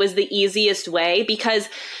strategy. It was the easiest way, because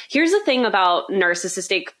here's the thing about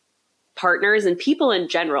narcissistic partners and people in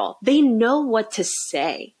general, they know what to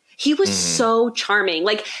say. He was so charming.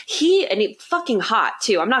 Like he fucking hot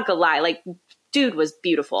too. I'm not gonna lie. Like, dude was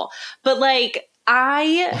beautiful, but like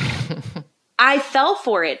I fell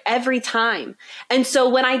for it every time. And so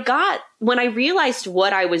when I realized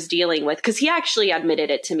what I was dealing with, cause he actually admitted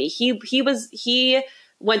it to me. He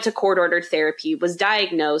went to court-ordered therapy, was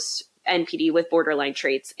diagnosed NPD with borderline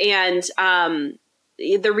traits. And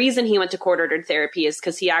the reason he went to court-ordered therapy is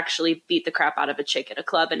because he actually beat the crap out of a chick at a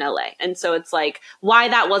club in LA. And so it's like, why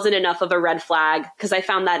that wasn't enough of a red flag, because I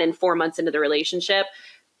found that in 4 months into the relationship.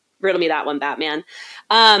 Riddle me that one, Batman.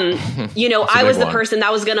 You know, I was the person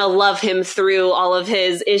that was going to love him through all of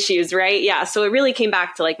his issues, right? Yeah. So it really came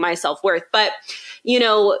back to like my self-worth. But, you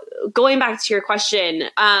know, going back to your question,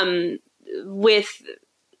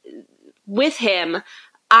 with him,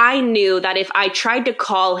 I knew that if I tried to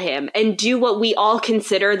call him and do what we all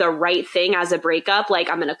consider the right thing as a breakup, like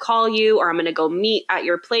I'm going to call you or I'm going to go meet at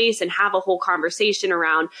your place and have a whole conversation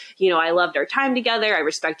around, you know, I loved our time together. I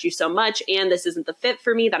respect you so much. And this isn't the fit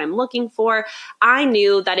for me that I'm looking for. I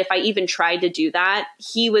knew that if I even tried to do that,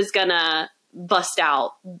 he was going to bust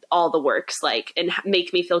out all the works, like, and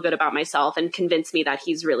make me feel good about myself and convince me that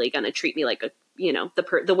he's really going to treat me like a, you know,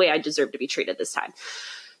 the way I deserve to be treated this time.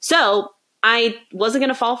 So I wasn't going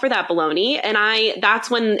to fall for that baloney. And that's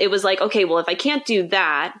when it was like, okay, well, if I can't do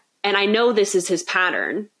that, and I know this is his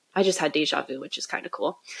pattern, I just had deja vu, which is kind of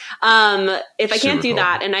cool. If I can't do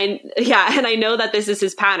that, and I know that this is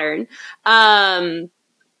his pattern,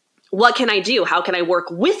 what can I do? How can I work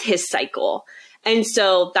with his cycle? And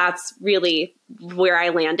so that's really where I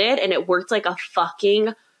landed, and it worked like a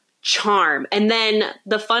fucking charm. And then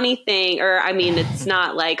the funny thing, or I mean, it's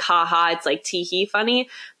not like haha, it's like tee-hee funny.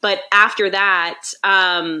 But after that,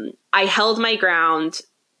 I held my ground.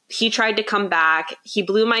 He tried to come back. He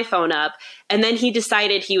blew my phone up, and then he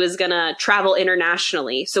decided he was going to travel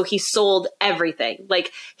internationally. So he sold everything,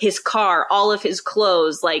 like his car, all of his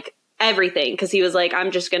clothes, like everything. Cause he was like,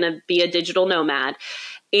 I'm just going to be a digital nomad.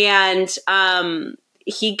 And,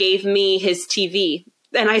 he gave me his TV,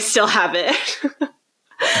 and I still have it.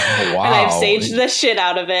 Oh, wow. And I've saged the shit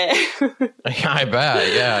out of it. I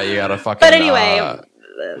bet. Yeah, you got a fucking. But anyway,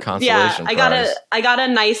 consolation prize. I got a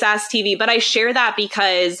nice ass TV. But I share that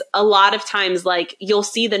because a lot of times, like, you'll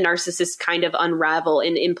see the narcissist kind of unravel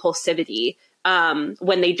in impulsivity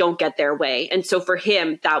when they don't get their way. And so for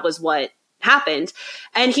him, that was what happened.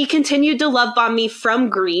 And he continued to love bomb me from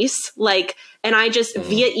Greece, like, and I just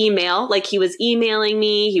via email, like he was emailing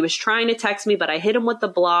me, he was trying to text me, but I hit him with the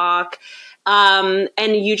block. And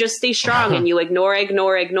you just stay strong and you ignore,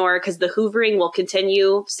 because the hoovering will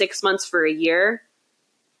continue 6 months for a year,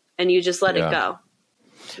 and you just let it go.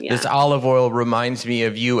 Yeah. This olive oil reminds me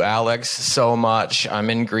of you, Alex, so much. I'm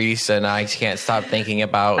in Greece and I can't stop thinking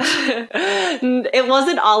about. It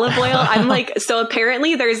wasn't olive oil. I'm like, so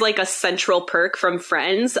apparently there's like a central perk from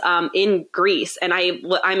Friends in Greece. And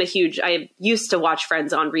I used to watch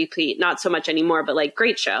Friends on repeat, not so much anymore, but like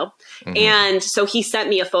great show. Mm-hmm. And so he sent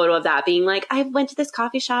me a photo of that being like, I went to this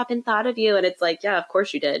coffee shop and thought of you. And it's like, yeah, of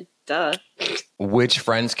course you did. Duh. Which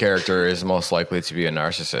Friends character is most likely to be a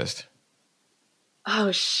narcissist?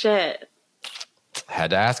 Oh, shit.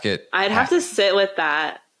 Had to ask it. I'd have to sit with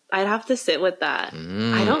that.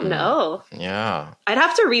 I don't know. Yeah. I'd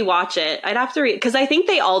have to rewatch it. Because I think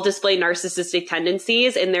they all display narcissistic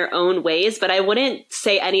tendencies in their own ways, but I wouldn't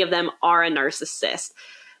say any of them are a narcissist.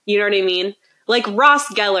 You know what I mean? Like Ross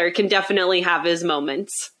Geller can definitely have his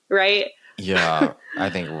moments, right? Yeah,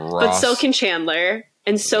 I think Ross. But so can Chandler.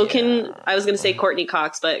 And so can, I was going to say Courtney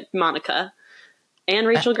Cox, but Monica. And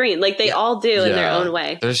Rachel Green, like they all do in their own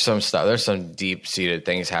way. There's some stuff. There's some deep seated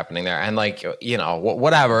things happening there, and like, you know,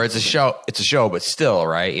 whatever. It's a show, but still,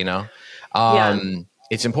 right? You know,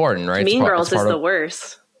 it's important, right? Mean Girls is the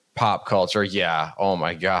worst. Pop culture, yeah. Oh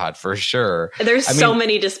my god, for sure. There's so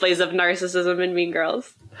many displays of narcissism in Mean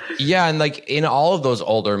Girls. Yeah, and like in all of those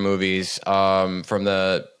older movies, from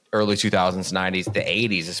the early 2000s, 90s, the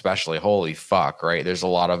 80s, especially. Holy fuck, right? There's a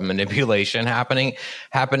lot of manipulation happening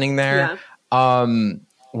there. Yeah.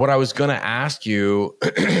 What I was going to ask you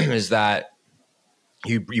is that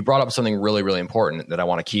you brought up something really, really important that I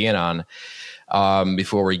want to key in on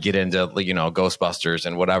before we get into, Ghostbusters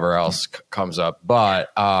and whatever else comes up. But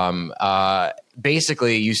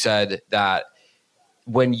basically, you said that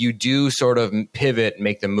when you do sort of pivot,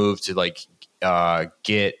 make the move to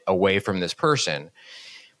get away from this person,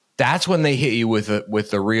 that's when they hit you with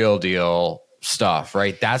the real deal stuff,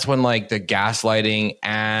 right? That's when the gaslighting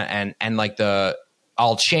and the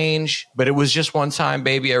I'll change, but it was just one time,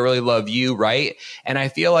 baby. I really love you, right? And I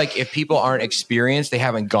feel like if people aren't experienced, they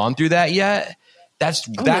haven't gone through that yet.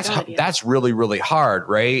 That's really, really hard,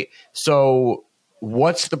 right? So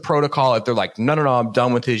what's the protocol if they're like, no, I'm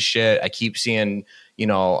done with his shit. I keep seeing,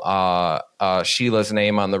 Sheila's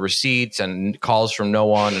name on the receipts and calls from no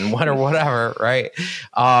one and what or whatever, right?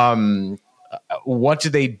 What do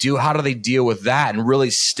they do? How do they deal with that and really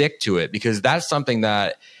stick to it? Because that's something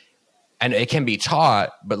that, and it can be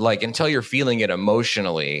taught, but until you're feeling it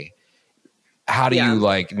emotionally, how do you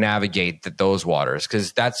navigate those waters?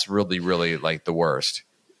 Because that's really, really the worst.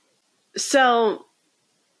 So,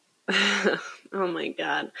 oh my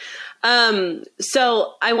God.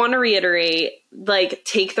 So I want to reiterate,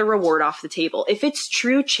 take the reward off the table. If it's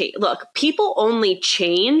true change, look, people only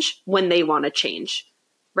change when they want to change,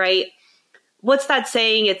 right? What's that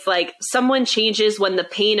saying? It's someone changes when the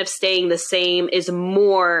pain of staying the same is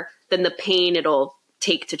more than the pain it'll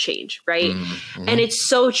take to change, right? Mm-hmm. And it's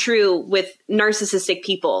so true with narcissistic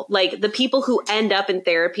people. The people who end up in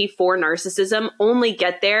therapy for narcissism only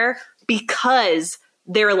get there because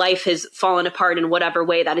their life has fallen apart in whatever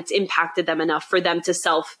way that it's impacted them enough for them to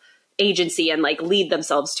self-agency and lead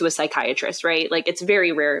themselves to a psychiatrist, right? It's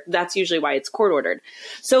very rare. That's usually why it's court ordered.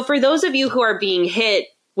 So for those of you who are being hit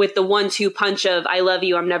with the 1-2 punch of, I love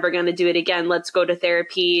you, I'm never going to do it again, let's go to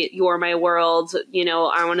therapy, you're my world,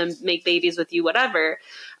 I want to make babies with you, whatever.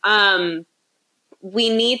 We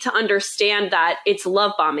need to understand that it's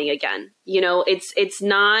love bombing again. It's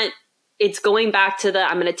going back to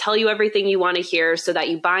I'm going to tell you everything you want to hear so that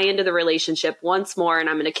you buy into the relationship once more, and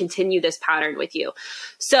I'm going to continue this pattern with you.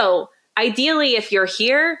 So ideally, if you're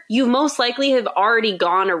here, you most likely have already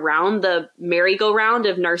gone around the merry-go-round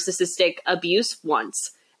of narcissistic abuse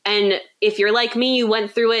once. And if you're like me, you went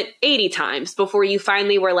through it 80 times before you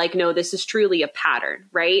finally were like, no, this is truly a pattern,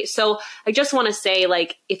 right? So I just want to say,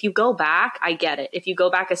 if you go back, I get it. If you go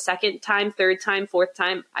back a second time, third time, fourth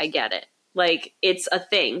time, I get it. It's a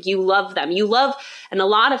thing. You love them. And a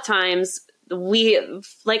lot of times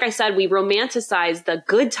like I said, we romanticize the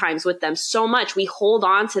good times with them so much. We hold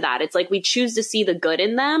on to that. It's we choose to see the good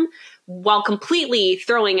in them while completely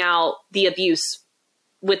throwing out the abuse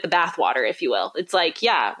with the bathwater, if you will. It's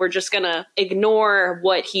we're just going to ignore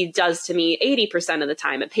what he does to me 80% of the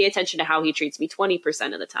time and pay attention to how he treats me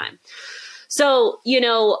 20% of the time. So,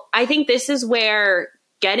 I think this is where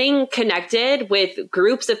getting connected with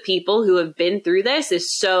groups of people who have been through this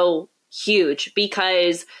is so huge,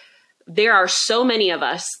 because there are so many of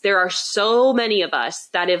us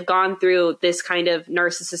that have gone through this kind of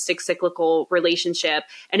narcissistic cyclical relationship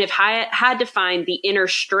and have had to find the inner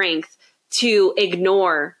strength to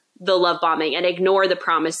ignore the love bombing and ignore the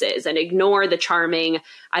promises and ignore the charming,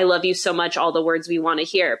 I love you so much, all the words we want to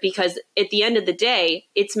hear. Because at the end of the day,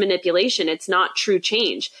 it's manipulation. It's not true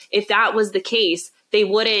change. If that was the case, they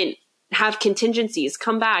wouldn't have contingencies.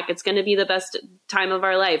 Come back. It's going to be the best time of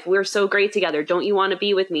our life. We're so great together. Don't you want to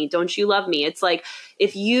be with me? Don't you love me? It's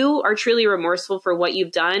if you are truly remorseful for what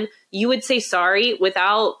you've done, you would say sorry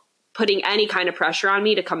without putting any kind of pressure on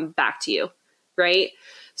me to come back to you. Right.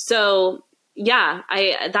 So yeah,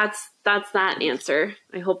 that's that answer.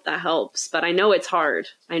 I hope that helps, but I know it's hard.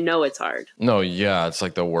 No, yeah, it's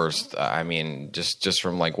the worst. I mean, just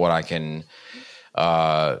from what I can,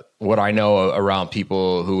 what I know around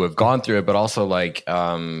people who have gone through it, but also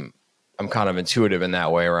I'm kind of intuitive in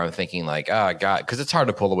that way where I'm thinking God, because it's hard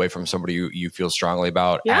to pull away from somebody you feel strongly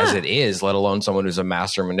about as it is, let alone someone who's a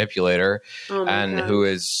master manipulator and God, who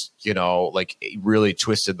is, really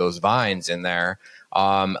twisted those vines in there.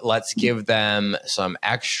 Let's give them some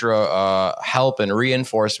extra help and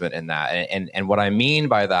reinforcement in that. And what I mean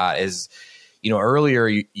by that is, earlier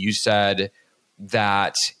you said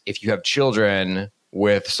that if you have children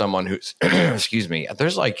with someone who's, excuse me,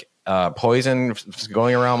 there's poison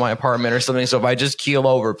going around my apartment or something. So if I just keel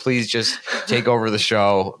over, please just take over the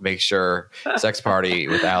show. Make sure Sex Party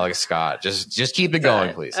with Alex Scott. Just keep it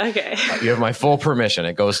going, please. Okay. You have my full permission.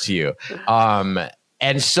 It goes to you.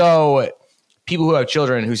 And so people who have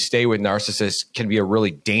children who stay with narcissists can be a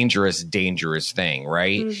really dangerous thing,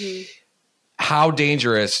 right? Mm-hmm. How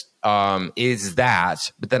dangerous is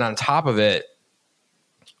that? But then on top of it,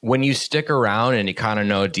 when you stick around and you kind of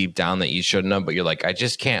know deep down that you shouldn't have, but you're like, I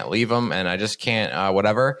just can't leave them and I just can't,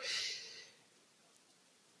 whatever.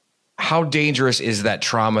 How dangerous is that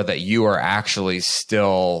trauma that you are actually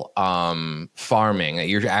still farming, that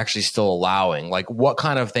you're actually still allowing? Like, what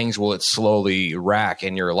kind of things will it slowly rack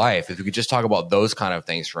in your life? If you could just talk about those kind of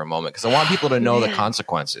things for a moment, because I want people to know the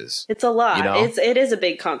consequences. It's a lot. You know? It is a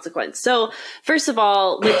big consequence. So first of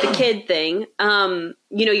all, with the kid thing,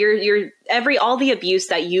 you know, all the abuse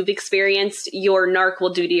that you've experienced, your narc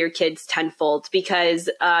will do to your kids tenfold, because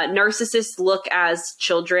narcissists look as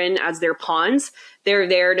children as their pawns. They're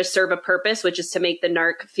there to serve a purpose, which is to make the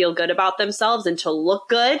narc feel good about themselves and to look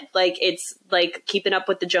good. Like, it's like keeping up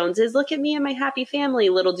with the Joneses. Look at me and my happy family.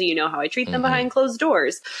 Little do you know how I treat them behind closed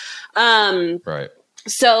doors. Right.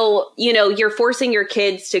 So, you know, you're forcing your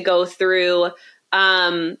kids to go through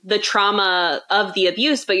the trauma of the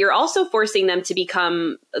abuse, but you're also forcing them to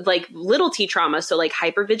become like little t trauma. So like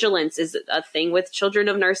hypervigilance is a thing with children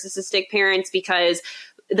of narcissistic parents, because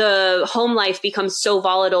the home life becomes so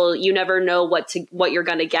volatile, you never know what you're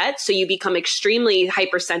going to get. So you become extremely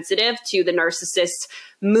hypersensitive to the narcissist's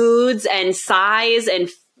moods and size. And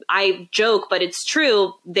I joke, but it's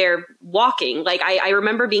true. They're walking. Like, I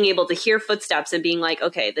remember being able to hear footsteps and being like,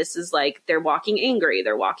 okay, this is like, they're walking angry.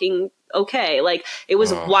 They're walking okay. Like, it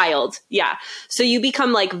was wild. Yeah. So you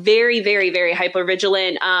become like very, very, very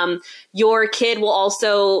hypervigilant. Your kid will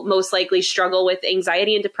also most likely struggle with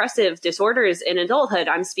anxiety and depressive disorders in adulthood.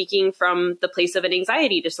 I'm speaking from the place of an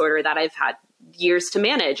anxiety disorder that I've had years to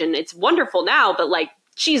manage, and it's wonderful now, but like,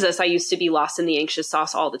 Jesus, I used to be lost in the anxious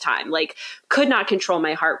sauce all the time. Like, could not control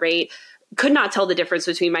my heart rate, could not tell the difference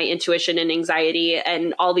between my intuition and anxiety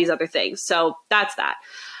and all these other things. So that's that.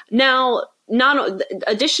 Now,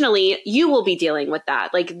 additionally, you will be dealing with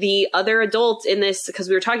that. Like, the other adults in this, because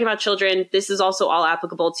we were talking about children, this is also all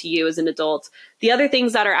applicable to you as an adult. The other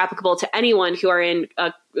things that are applicable to anyone who are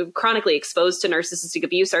chronically exposed to narcissistic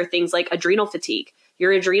abuse are things like adrenal fatigue.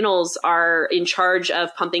 Your adrenals are in charge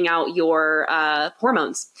of pumping out your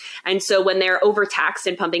hormones. And so when they're overtaxed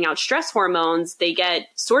and pumping out stress hormones, they get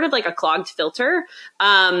sort of like a clogged filter.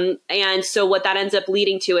 And so what that ends up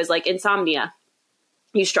leading to is like insomnia.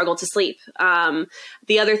 You struggle to sleep.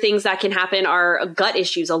 The other things that can happen are gut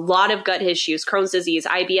issues, a lot of gut issues, Crohn's disease,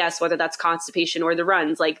 IBS, whether that's constipation or the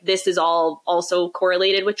runs. Like, this is all also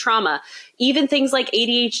correlated with trauma. Even things like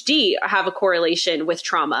ADHD have a correlation with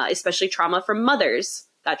trauma, especially trauma from mothers.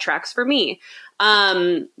 That tracks for me.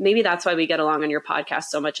 Maybe that's why we get along on your podcast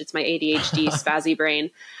so much. It's my ADHD spazzy brain.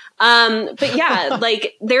 But yeah,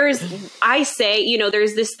 like, I say, you know,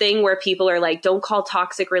 there's this thing where people are like, don't call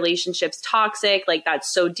toxic relationships toxic. Like,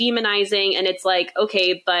 that's so demonizing. And it's like,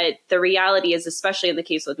 okay, but the reality is, especially in the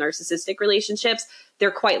case with narcissistic relationships,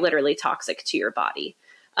 they're quite literally toxic to your body.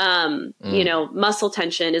 You know, muscle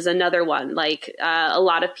tension is another one. Like, a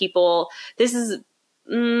lot of people, this is,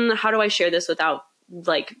 how do I share this without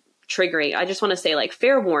like triggering? I just want to say, like,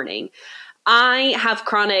 fair warning. I have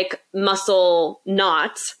chronic muscle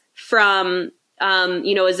knots from,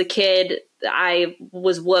 you know, as a kid, I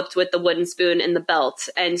was whooped with the wooden spoon and the belt.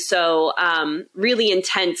 And so really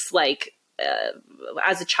intense, like,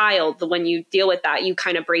 as a child, when you deal with that, you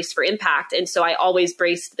kind of brace for impact. And so I always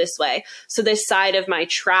braced this way. So this side of my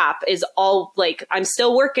trap is all like, I'm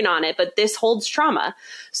still working on it, but this holds trauma.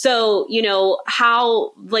 So, you know,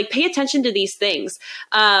 how, like, pay attention to these things.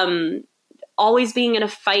 Always being in a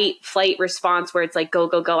fight flight response where it's like, go,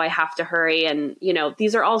 go, go, I have to hurry. And, you know,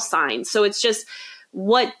 these are all signs. So it's just,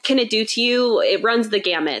 what can it do to you? It runs the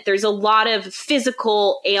gamut. There's a lot of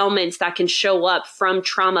physical ailments that can show up from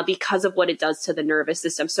trauma because of what it does to the nervous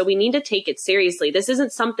system. So we need to take it seriously. This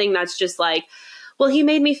isn't something that's just like, well, he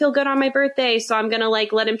made me feel good on my birthday, so I'm going to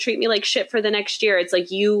like let him treat me like shit for the next year. It's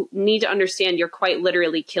like, you need to understand you're quite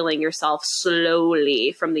literally killing yourself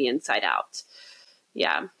slowly from the inside out.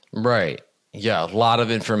 Yeah. Right. Yeah, a lot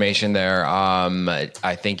of information there.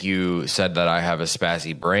 I think you said that I have a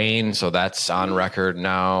spazzy brain, so that's on record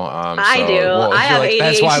now. I do. Well, I have ADHD.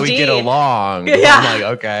 That's why we get along. Yeah. I'm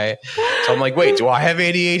like, okay. So I'm like, wait, do I have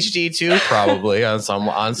ADHD too? Probably on some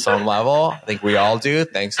level. I think we all do.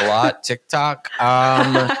 Thanks a lot, TikTok.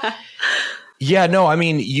 Yeah, no, I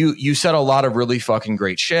mean, you said a lot of really fucking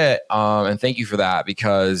great shit, and thank you for that,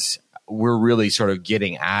 because we're really sort of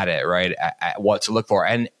getting at it, right? At what to look for.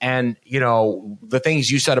 And, you know, the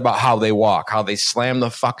things you said about how they walk, how they slam the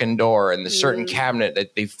fucking door and the certain cabinet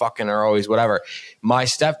that they fucking are always whatever. My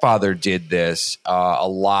stepfather did this a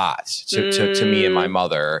lot to me and my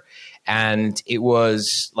mother. And it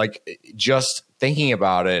was like, just thinking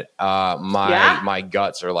about it, my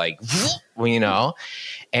guts are like, you know,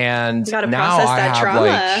 And You gotta now process I that have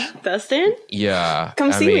trauma, Dustin. yeah,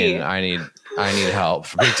 Come see me. I need help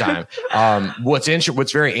big time.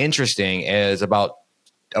 What's very interesting is about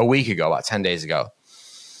a week ago, about 10 days ago,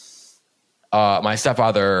 my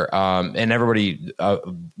stepfather, and everybody,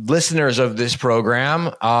 listeners of this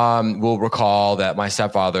program, will recall that my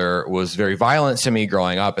stepfather was very violent to me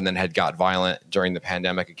growing up, and then had got violent during the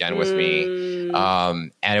pandemic again with me.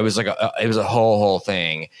 And it was like it was a whole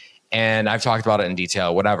thing. And I've talked about it in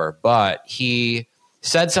detail, whatever. But he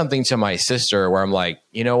said something to my sister where I'm like,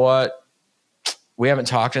 you know what? We haven't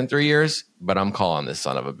talked in 3 years, but I'm calling this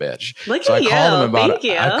son of a bitch. Look so at you. I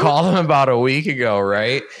called him about a week ago,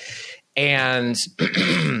 right? And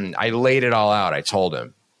I laid it all out. I told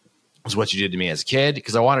him, this is what you did to me as a kid,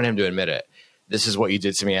 because I wanted him to admit it. This is what you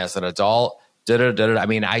did to me as an adult. I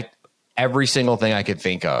mean, every single thing I could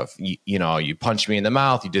think of. You know, you punched me in the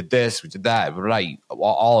mouth. You did this. We did that.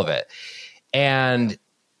 All of it. And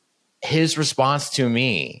his response to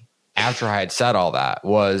me after I had said all that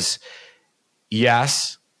was,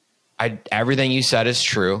 yes, everything you said is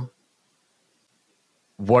true.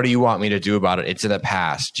 What do you want me to do about it? It's in the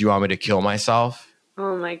past. Do you want me to kill myself?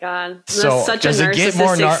 Oh my God. That's So such a does it get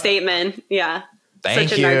more narcissistic statement. Yeah. Thank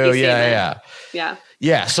such you. A narky Yeah. Yeah.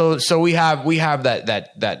 Yeah. So we have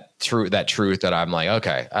that truth that I'm like,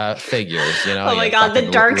 okay, figures, you know. Oh my God. The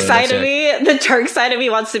dark side of me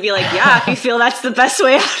wants to be like, yeah, if you feel that's the best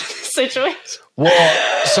way out of this situation.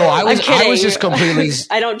 Well, so I was just completely,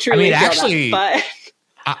 I don't truly feel actually, that,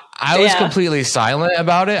 but I was completely silent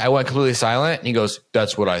about it. I went completely silent, and he goes,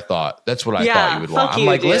 "That's what I thought. That's what I thought you would want." I'm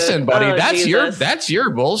like, dude. Listen, buddy, that's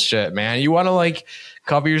your bullshit, man. You want to like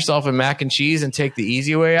cover yourself in mac and cheese and take the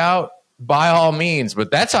easy way out? By all means,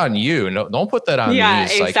 but that's on you. No, don't put that on me. Yeah,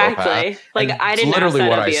 psychopath. Exactly. Like, and I didn't literally ask that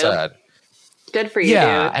what of I you. said. Good for you,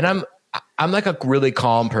 yeah, dude. and I'm like a really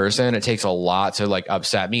calm person. It takes a lot to like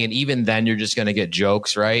upset me. And even then you're just going to get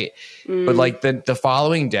jokes. Right. But like the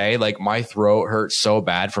following day, like my throat hurt so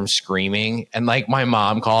bad from screaming. And like my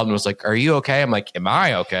mom called and was like, "Are you okay?" I'm like, "Am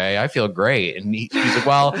I okay? I feel great." And he's like,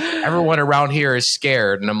 "Well, everyone around here is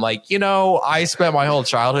scared." And I'm like, I spent my whole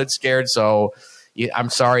childhood scared. So I'm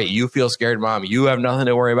sorry you feel scared, Mom. You have nothing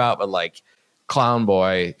to worry about. But like, clown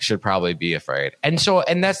boy should probably be afraid. And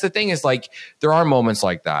that's the thing is like, there are moments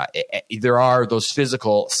like that. There are those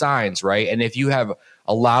physical signs, right? And if you have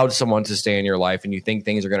allowed someone to stay in your life and you think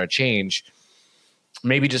things are going to change,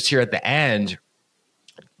 maybe just here at the end,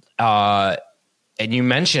 and you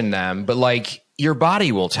mention them, but like your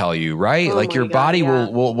body will tell you, right? Oh like your God, body yeah.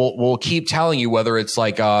 will keep telling you, whether it's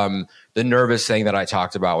like, the nervous thing that I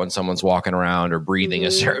talked about when someone's walking around or breathing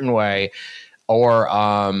a certain way, or,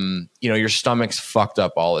 your stomach's fucked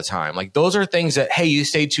up all the time. Like those are things that, hey, you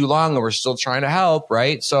stayed too long and we're still trying to help.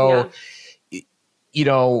 Right. So,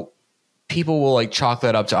 people will like chalk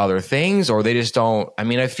that up to other things, or they just don't. I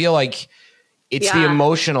mean, I feel like it's the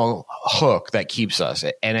emotional hook that keeps us.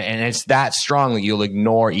 And it's that strong that you'll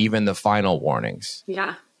ignore even the final warnings.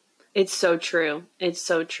 Yeah, it's so true. It's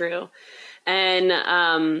so true. And,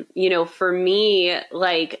 for me,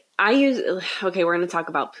 like we're going to talk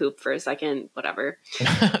about poop for a second, whatever.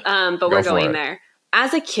 But we're going there.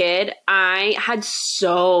 As a kid, I had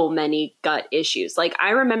so many gut issues. Like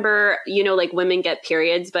I remember, like women get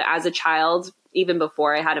periods, but as a child, even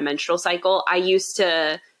before I had a menstrual cycle, I used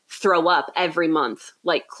to throw up every month,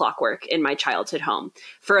 like clockwork in my childhood home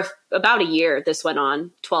for about a year. This went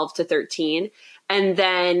on 12 to 13. And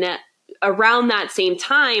then around that same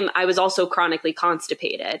time, I was also chronically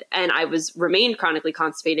constipated, and I remained chronically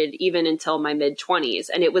constipated even until my mid-20s.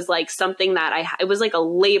 And it was like something that it was like a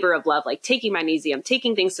labor of love, like taking magnesium,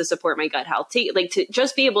 taking things to support my gut health, to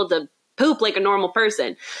just be able to poop like a normal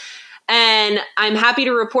person. And I'm happy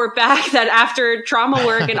to report back that after trauma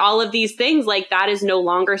work and all of these things, like that is no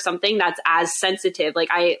longer something that's as sensitive. Like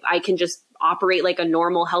I can just operate like a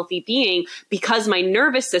normal, healthy being because my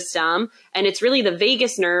nervous system, and it's really the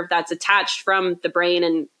vagus nerve that's attached from the brain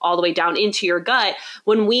and all the way down into your gut.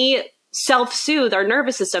 When we self-soothe our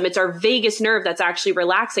nervous system, it's our vagus nerve that's actually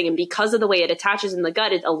relaxing. And because of the way it attaches in the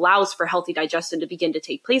gut, it allows for healthy digestion to begin to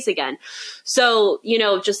take place again. So,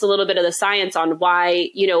 just a little bit of the science on why,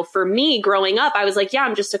 for me growing up, I was like, yeah,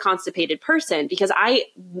 I'm just a constipated person because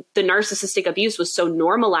the narcissistic abuse was so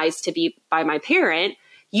normalized to be by my parent.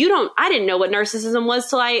 I didn't know what narcissism was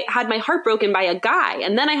till I had my heart broken by a guy.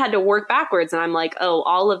 And then I had to work backwards. And I'm like, oh,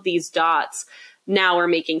 all of these dots now are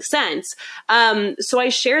making sense. So I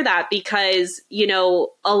share that because, you know,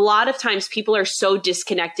 a lot of times people are so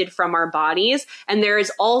disconnected from our bodies, and there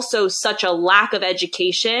is also such a lack of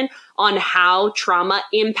education on how trauma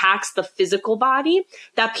impacts the physical body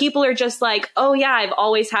that people are just like, oh yeah, I've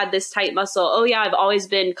always had this tight muscle. Oh yeah, I've always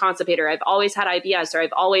been constipated, or I've always had IBS, or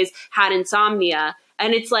I've always had insomnia.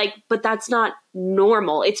 And it's like, but that's not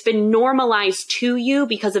normal. It's been normalized to you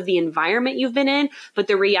because of the environment you've been in. But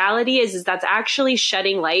the reality is that's actually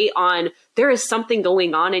shedding light on there is something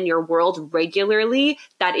going on in your world regularly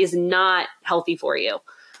that is not healthy for you.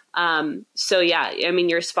 So yeah, I mean,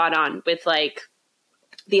 you're spot on with like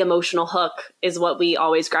the emotional hook is what we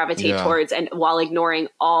always gravitate towards, and while ignoring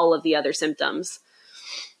all of the other symptoms.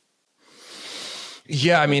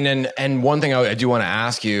 Yeah, I mean, and one thing I do want to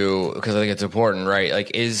ask you, because I think it's important, right?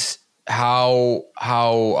 Like, is how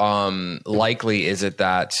likely is it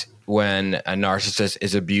that when a narcissist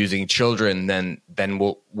is abusing children, then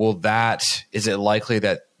will that, is it likely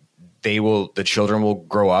that the children will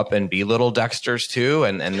grow up and be little Dexters too,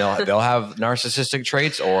 and they'll have narcissistic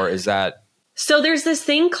traits, or is that? So there's this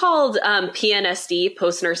thing called PNSD,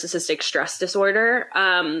 post-narcissistic stress disorder.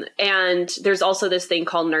 And there's also this thing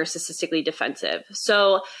called narcissistically defensive.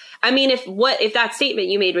 So, I mean, if that statement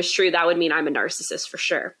you made was true, that would mean I'm a narcissist for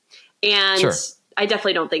sure. And sure. I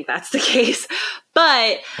definitely don't think that's the case.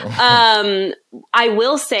 But I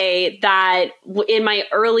will say that in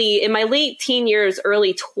my late teen years,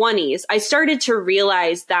 early 20s, I started to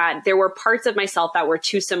realize that there were parts of myself that were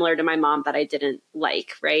too similar to my mom that I didn't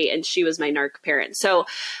like, right? And she was my narc parent. So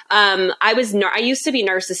I used to be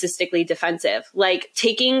narcissistically defensive. Like,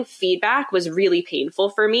 taking feedback was really painful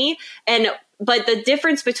for me. But the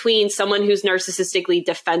difference between someone who's narcissistically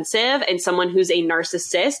defensive and someone who's a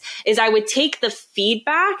narcissist is I would take the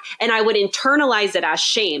feedback and I would internalize it as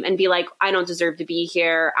shame and be like, I don't deserve to be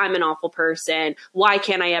here. I'm an awful person. Why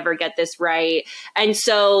can't I ever get this right? And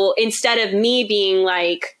so instead of me being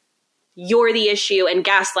like, you're the issue and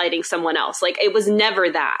gaslighting someone else, like, it was never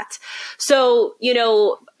that. So, you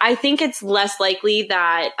know, I think it's less likely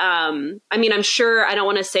that, I mean, I'm sure, I don't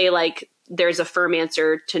want to say like, there's a firm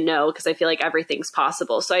answer to no, because I feel like everything's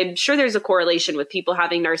possible. So I'm sure there's a correlation with people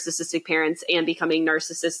having narcissistic parents and becoming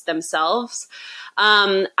narcissists themselves.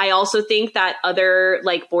 I also think that other,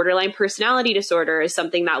 like, borderline personality disorder is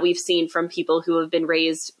something that we've seen from people who have been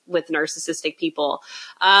raised with narcissistic people.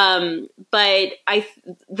 But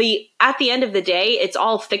at the end of the day, it's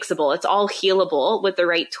all fixable. It's all healable with the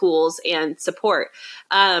right tools and support.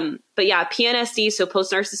 But yeah, PNSD, so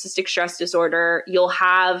post-narcissistic stress disorder, you'll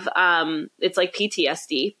have, it's like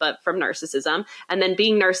PTSD, but from narcissism. And then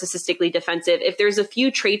being narcissistically defensive, if there's a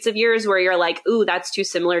few traits of yours where you're like, ooh, that's too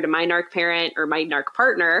similar to my narc parent or my narc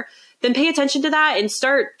partner, then pay attention to that and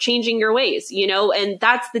start changing your ways, you know? And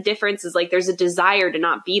that's the difference, is like, there's a desire to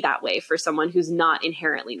not be that way for someone who's not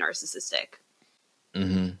inherently narcissistic.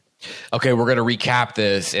 Mm-hmm. Okay, we're going to recap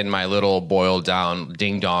this in my little boiled down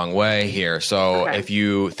ding dong way here. So if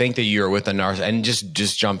you think that you're with a narcissist, and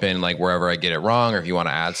just jump in like wherever I get it wrong, or if you want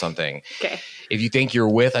to add something. Okay. If you think you're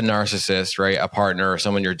with a narcissist, right, a partner,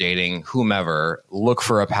 someone you're dating, whomever, look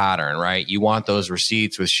for a pattern, right? You want those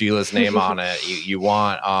receipts with Sheila's name on it. You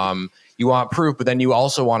want proof, but then you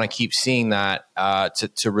also want to keep seeing that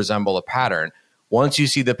to resemble a pattern. Once you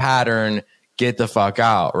see the pattern, get the fuck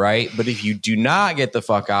out, right? But if you do not get the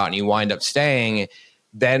fuck out and you wind up staying,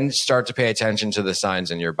 then start to pay attention to the signs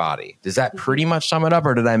in your body. Does that pretty much sum it up,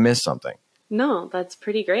 or did I miss something? No, that's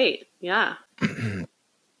pretty great. Yeah.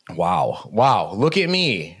 Wow. Look at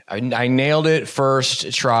me. I nailed it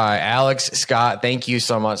first try. Alex, Scott, thank you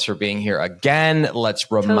so much for being here again.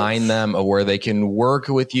 Let's remind them of where they can work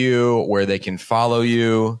with you, where they can follow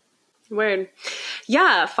you. Word.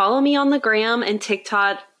 Yeah. Follow me on the gram and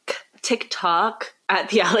TikTok at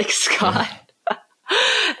the Alex Scott.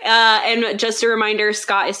 And just a reminder,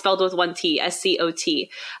 Scott is spelled with one T, SCOT.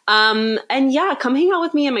 And yeah, come hang out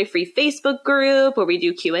with me in my free Facebook group where we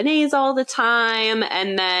do Q&As all the time.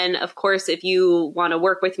 And then, of course, if you want to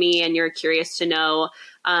work with me and you're curious to know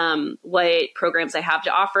what programs I have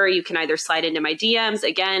to offer, you can either slide into my DMs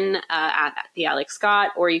again at the Alex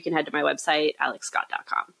Scott, or you can head to my website,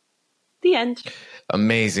 alexscott.com. The end.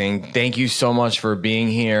 Amazing. Thank you so much for being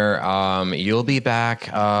here. You'll be back.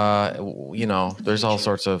 There's all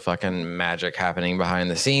sorts of fucking magic happening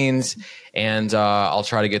behind the scenes, and I'll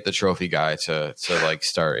try to get the trophy guy to like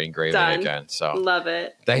start engraving again. So love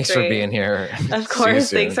it. Thanks for being here. Of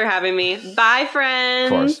course. Thanks for having me. Bye,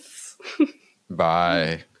 friends. Of course.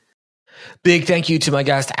 Bye. Big thank you to my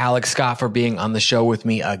guest, Alex Scot, for being on the show with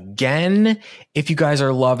me again. If you guys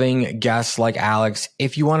are loving guests like Alex,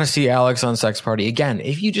 if you want to see Alex on Sex Party again,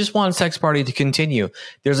 if you just want Sex Party to continue,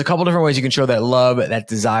 there's a couple different ways you can show that love, that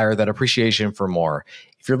desire, that appreciation for more.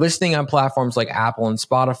 If you're listening on platforms like Apple and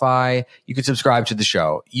Spotify, you can subscribe to the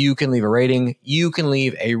show. You can leave a rating. You can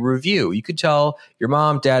leave a review. You could tell your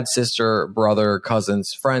mom, dad, sister, brother,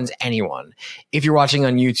 cousins, friends, anyone. If you're watching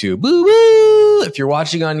on YouTube, woo woo! If you're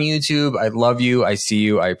watching on YouTube, I love you. I see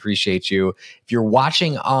you. I appreciate you. If you're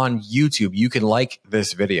watching on YouTube, you can like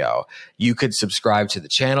this video. You could subscribe to the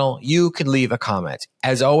channel. You could leave a comment.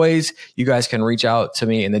 As always, you guys can reach out to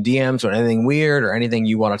me in the DMs with anything weird or anything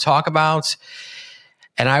you want to talk about.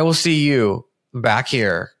 And I will see you back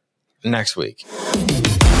here next week.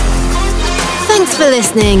 Thanks for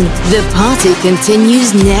listening. The party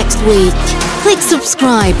continues next week. Click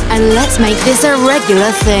subscribe and let's make this a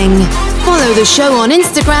regular thing. Follow the show on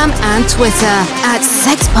Instagram and Twitter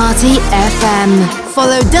 @SexPartyFM.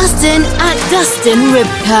 Follow Dustin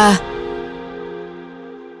 @DustinRibka.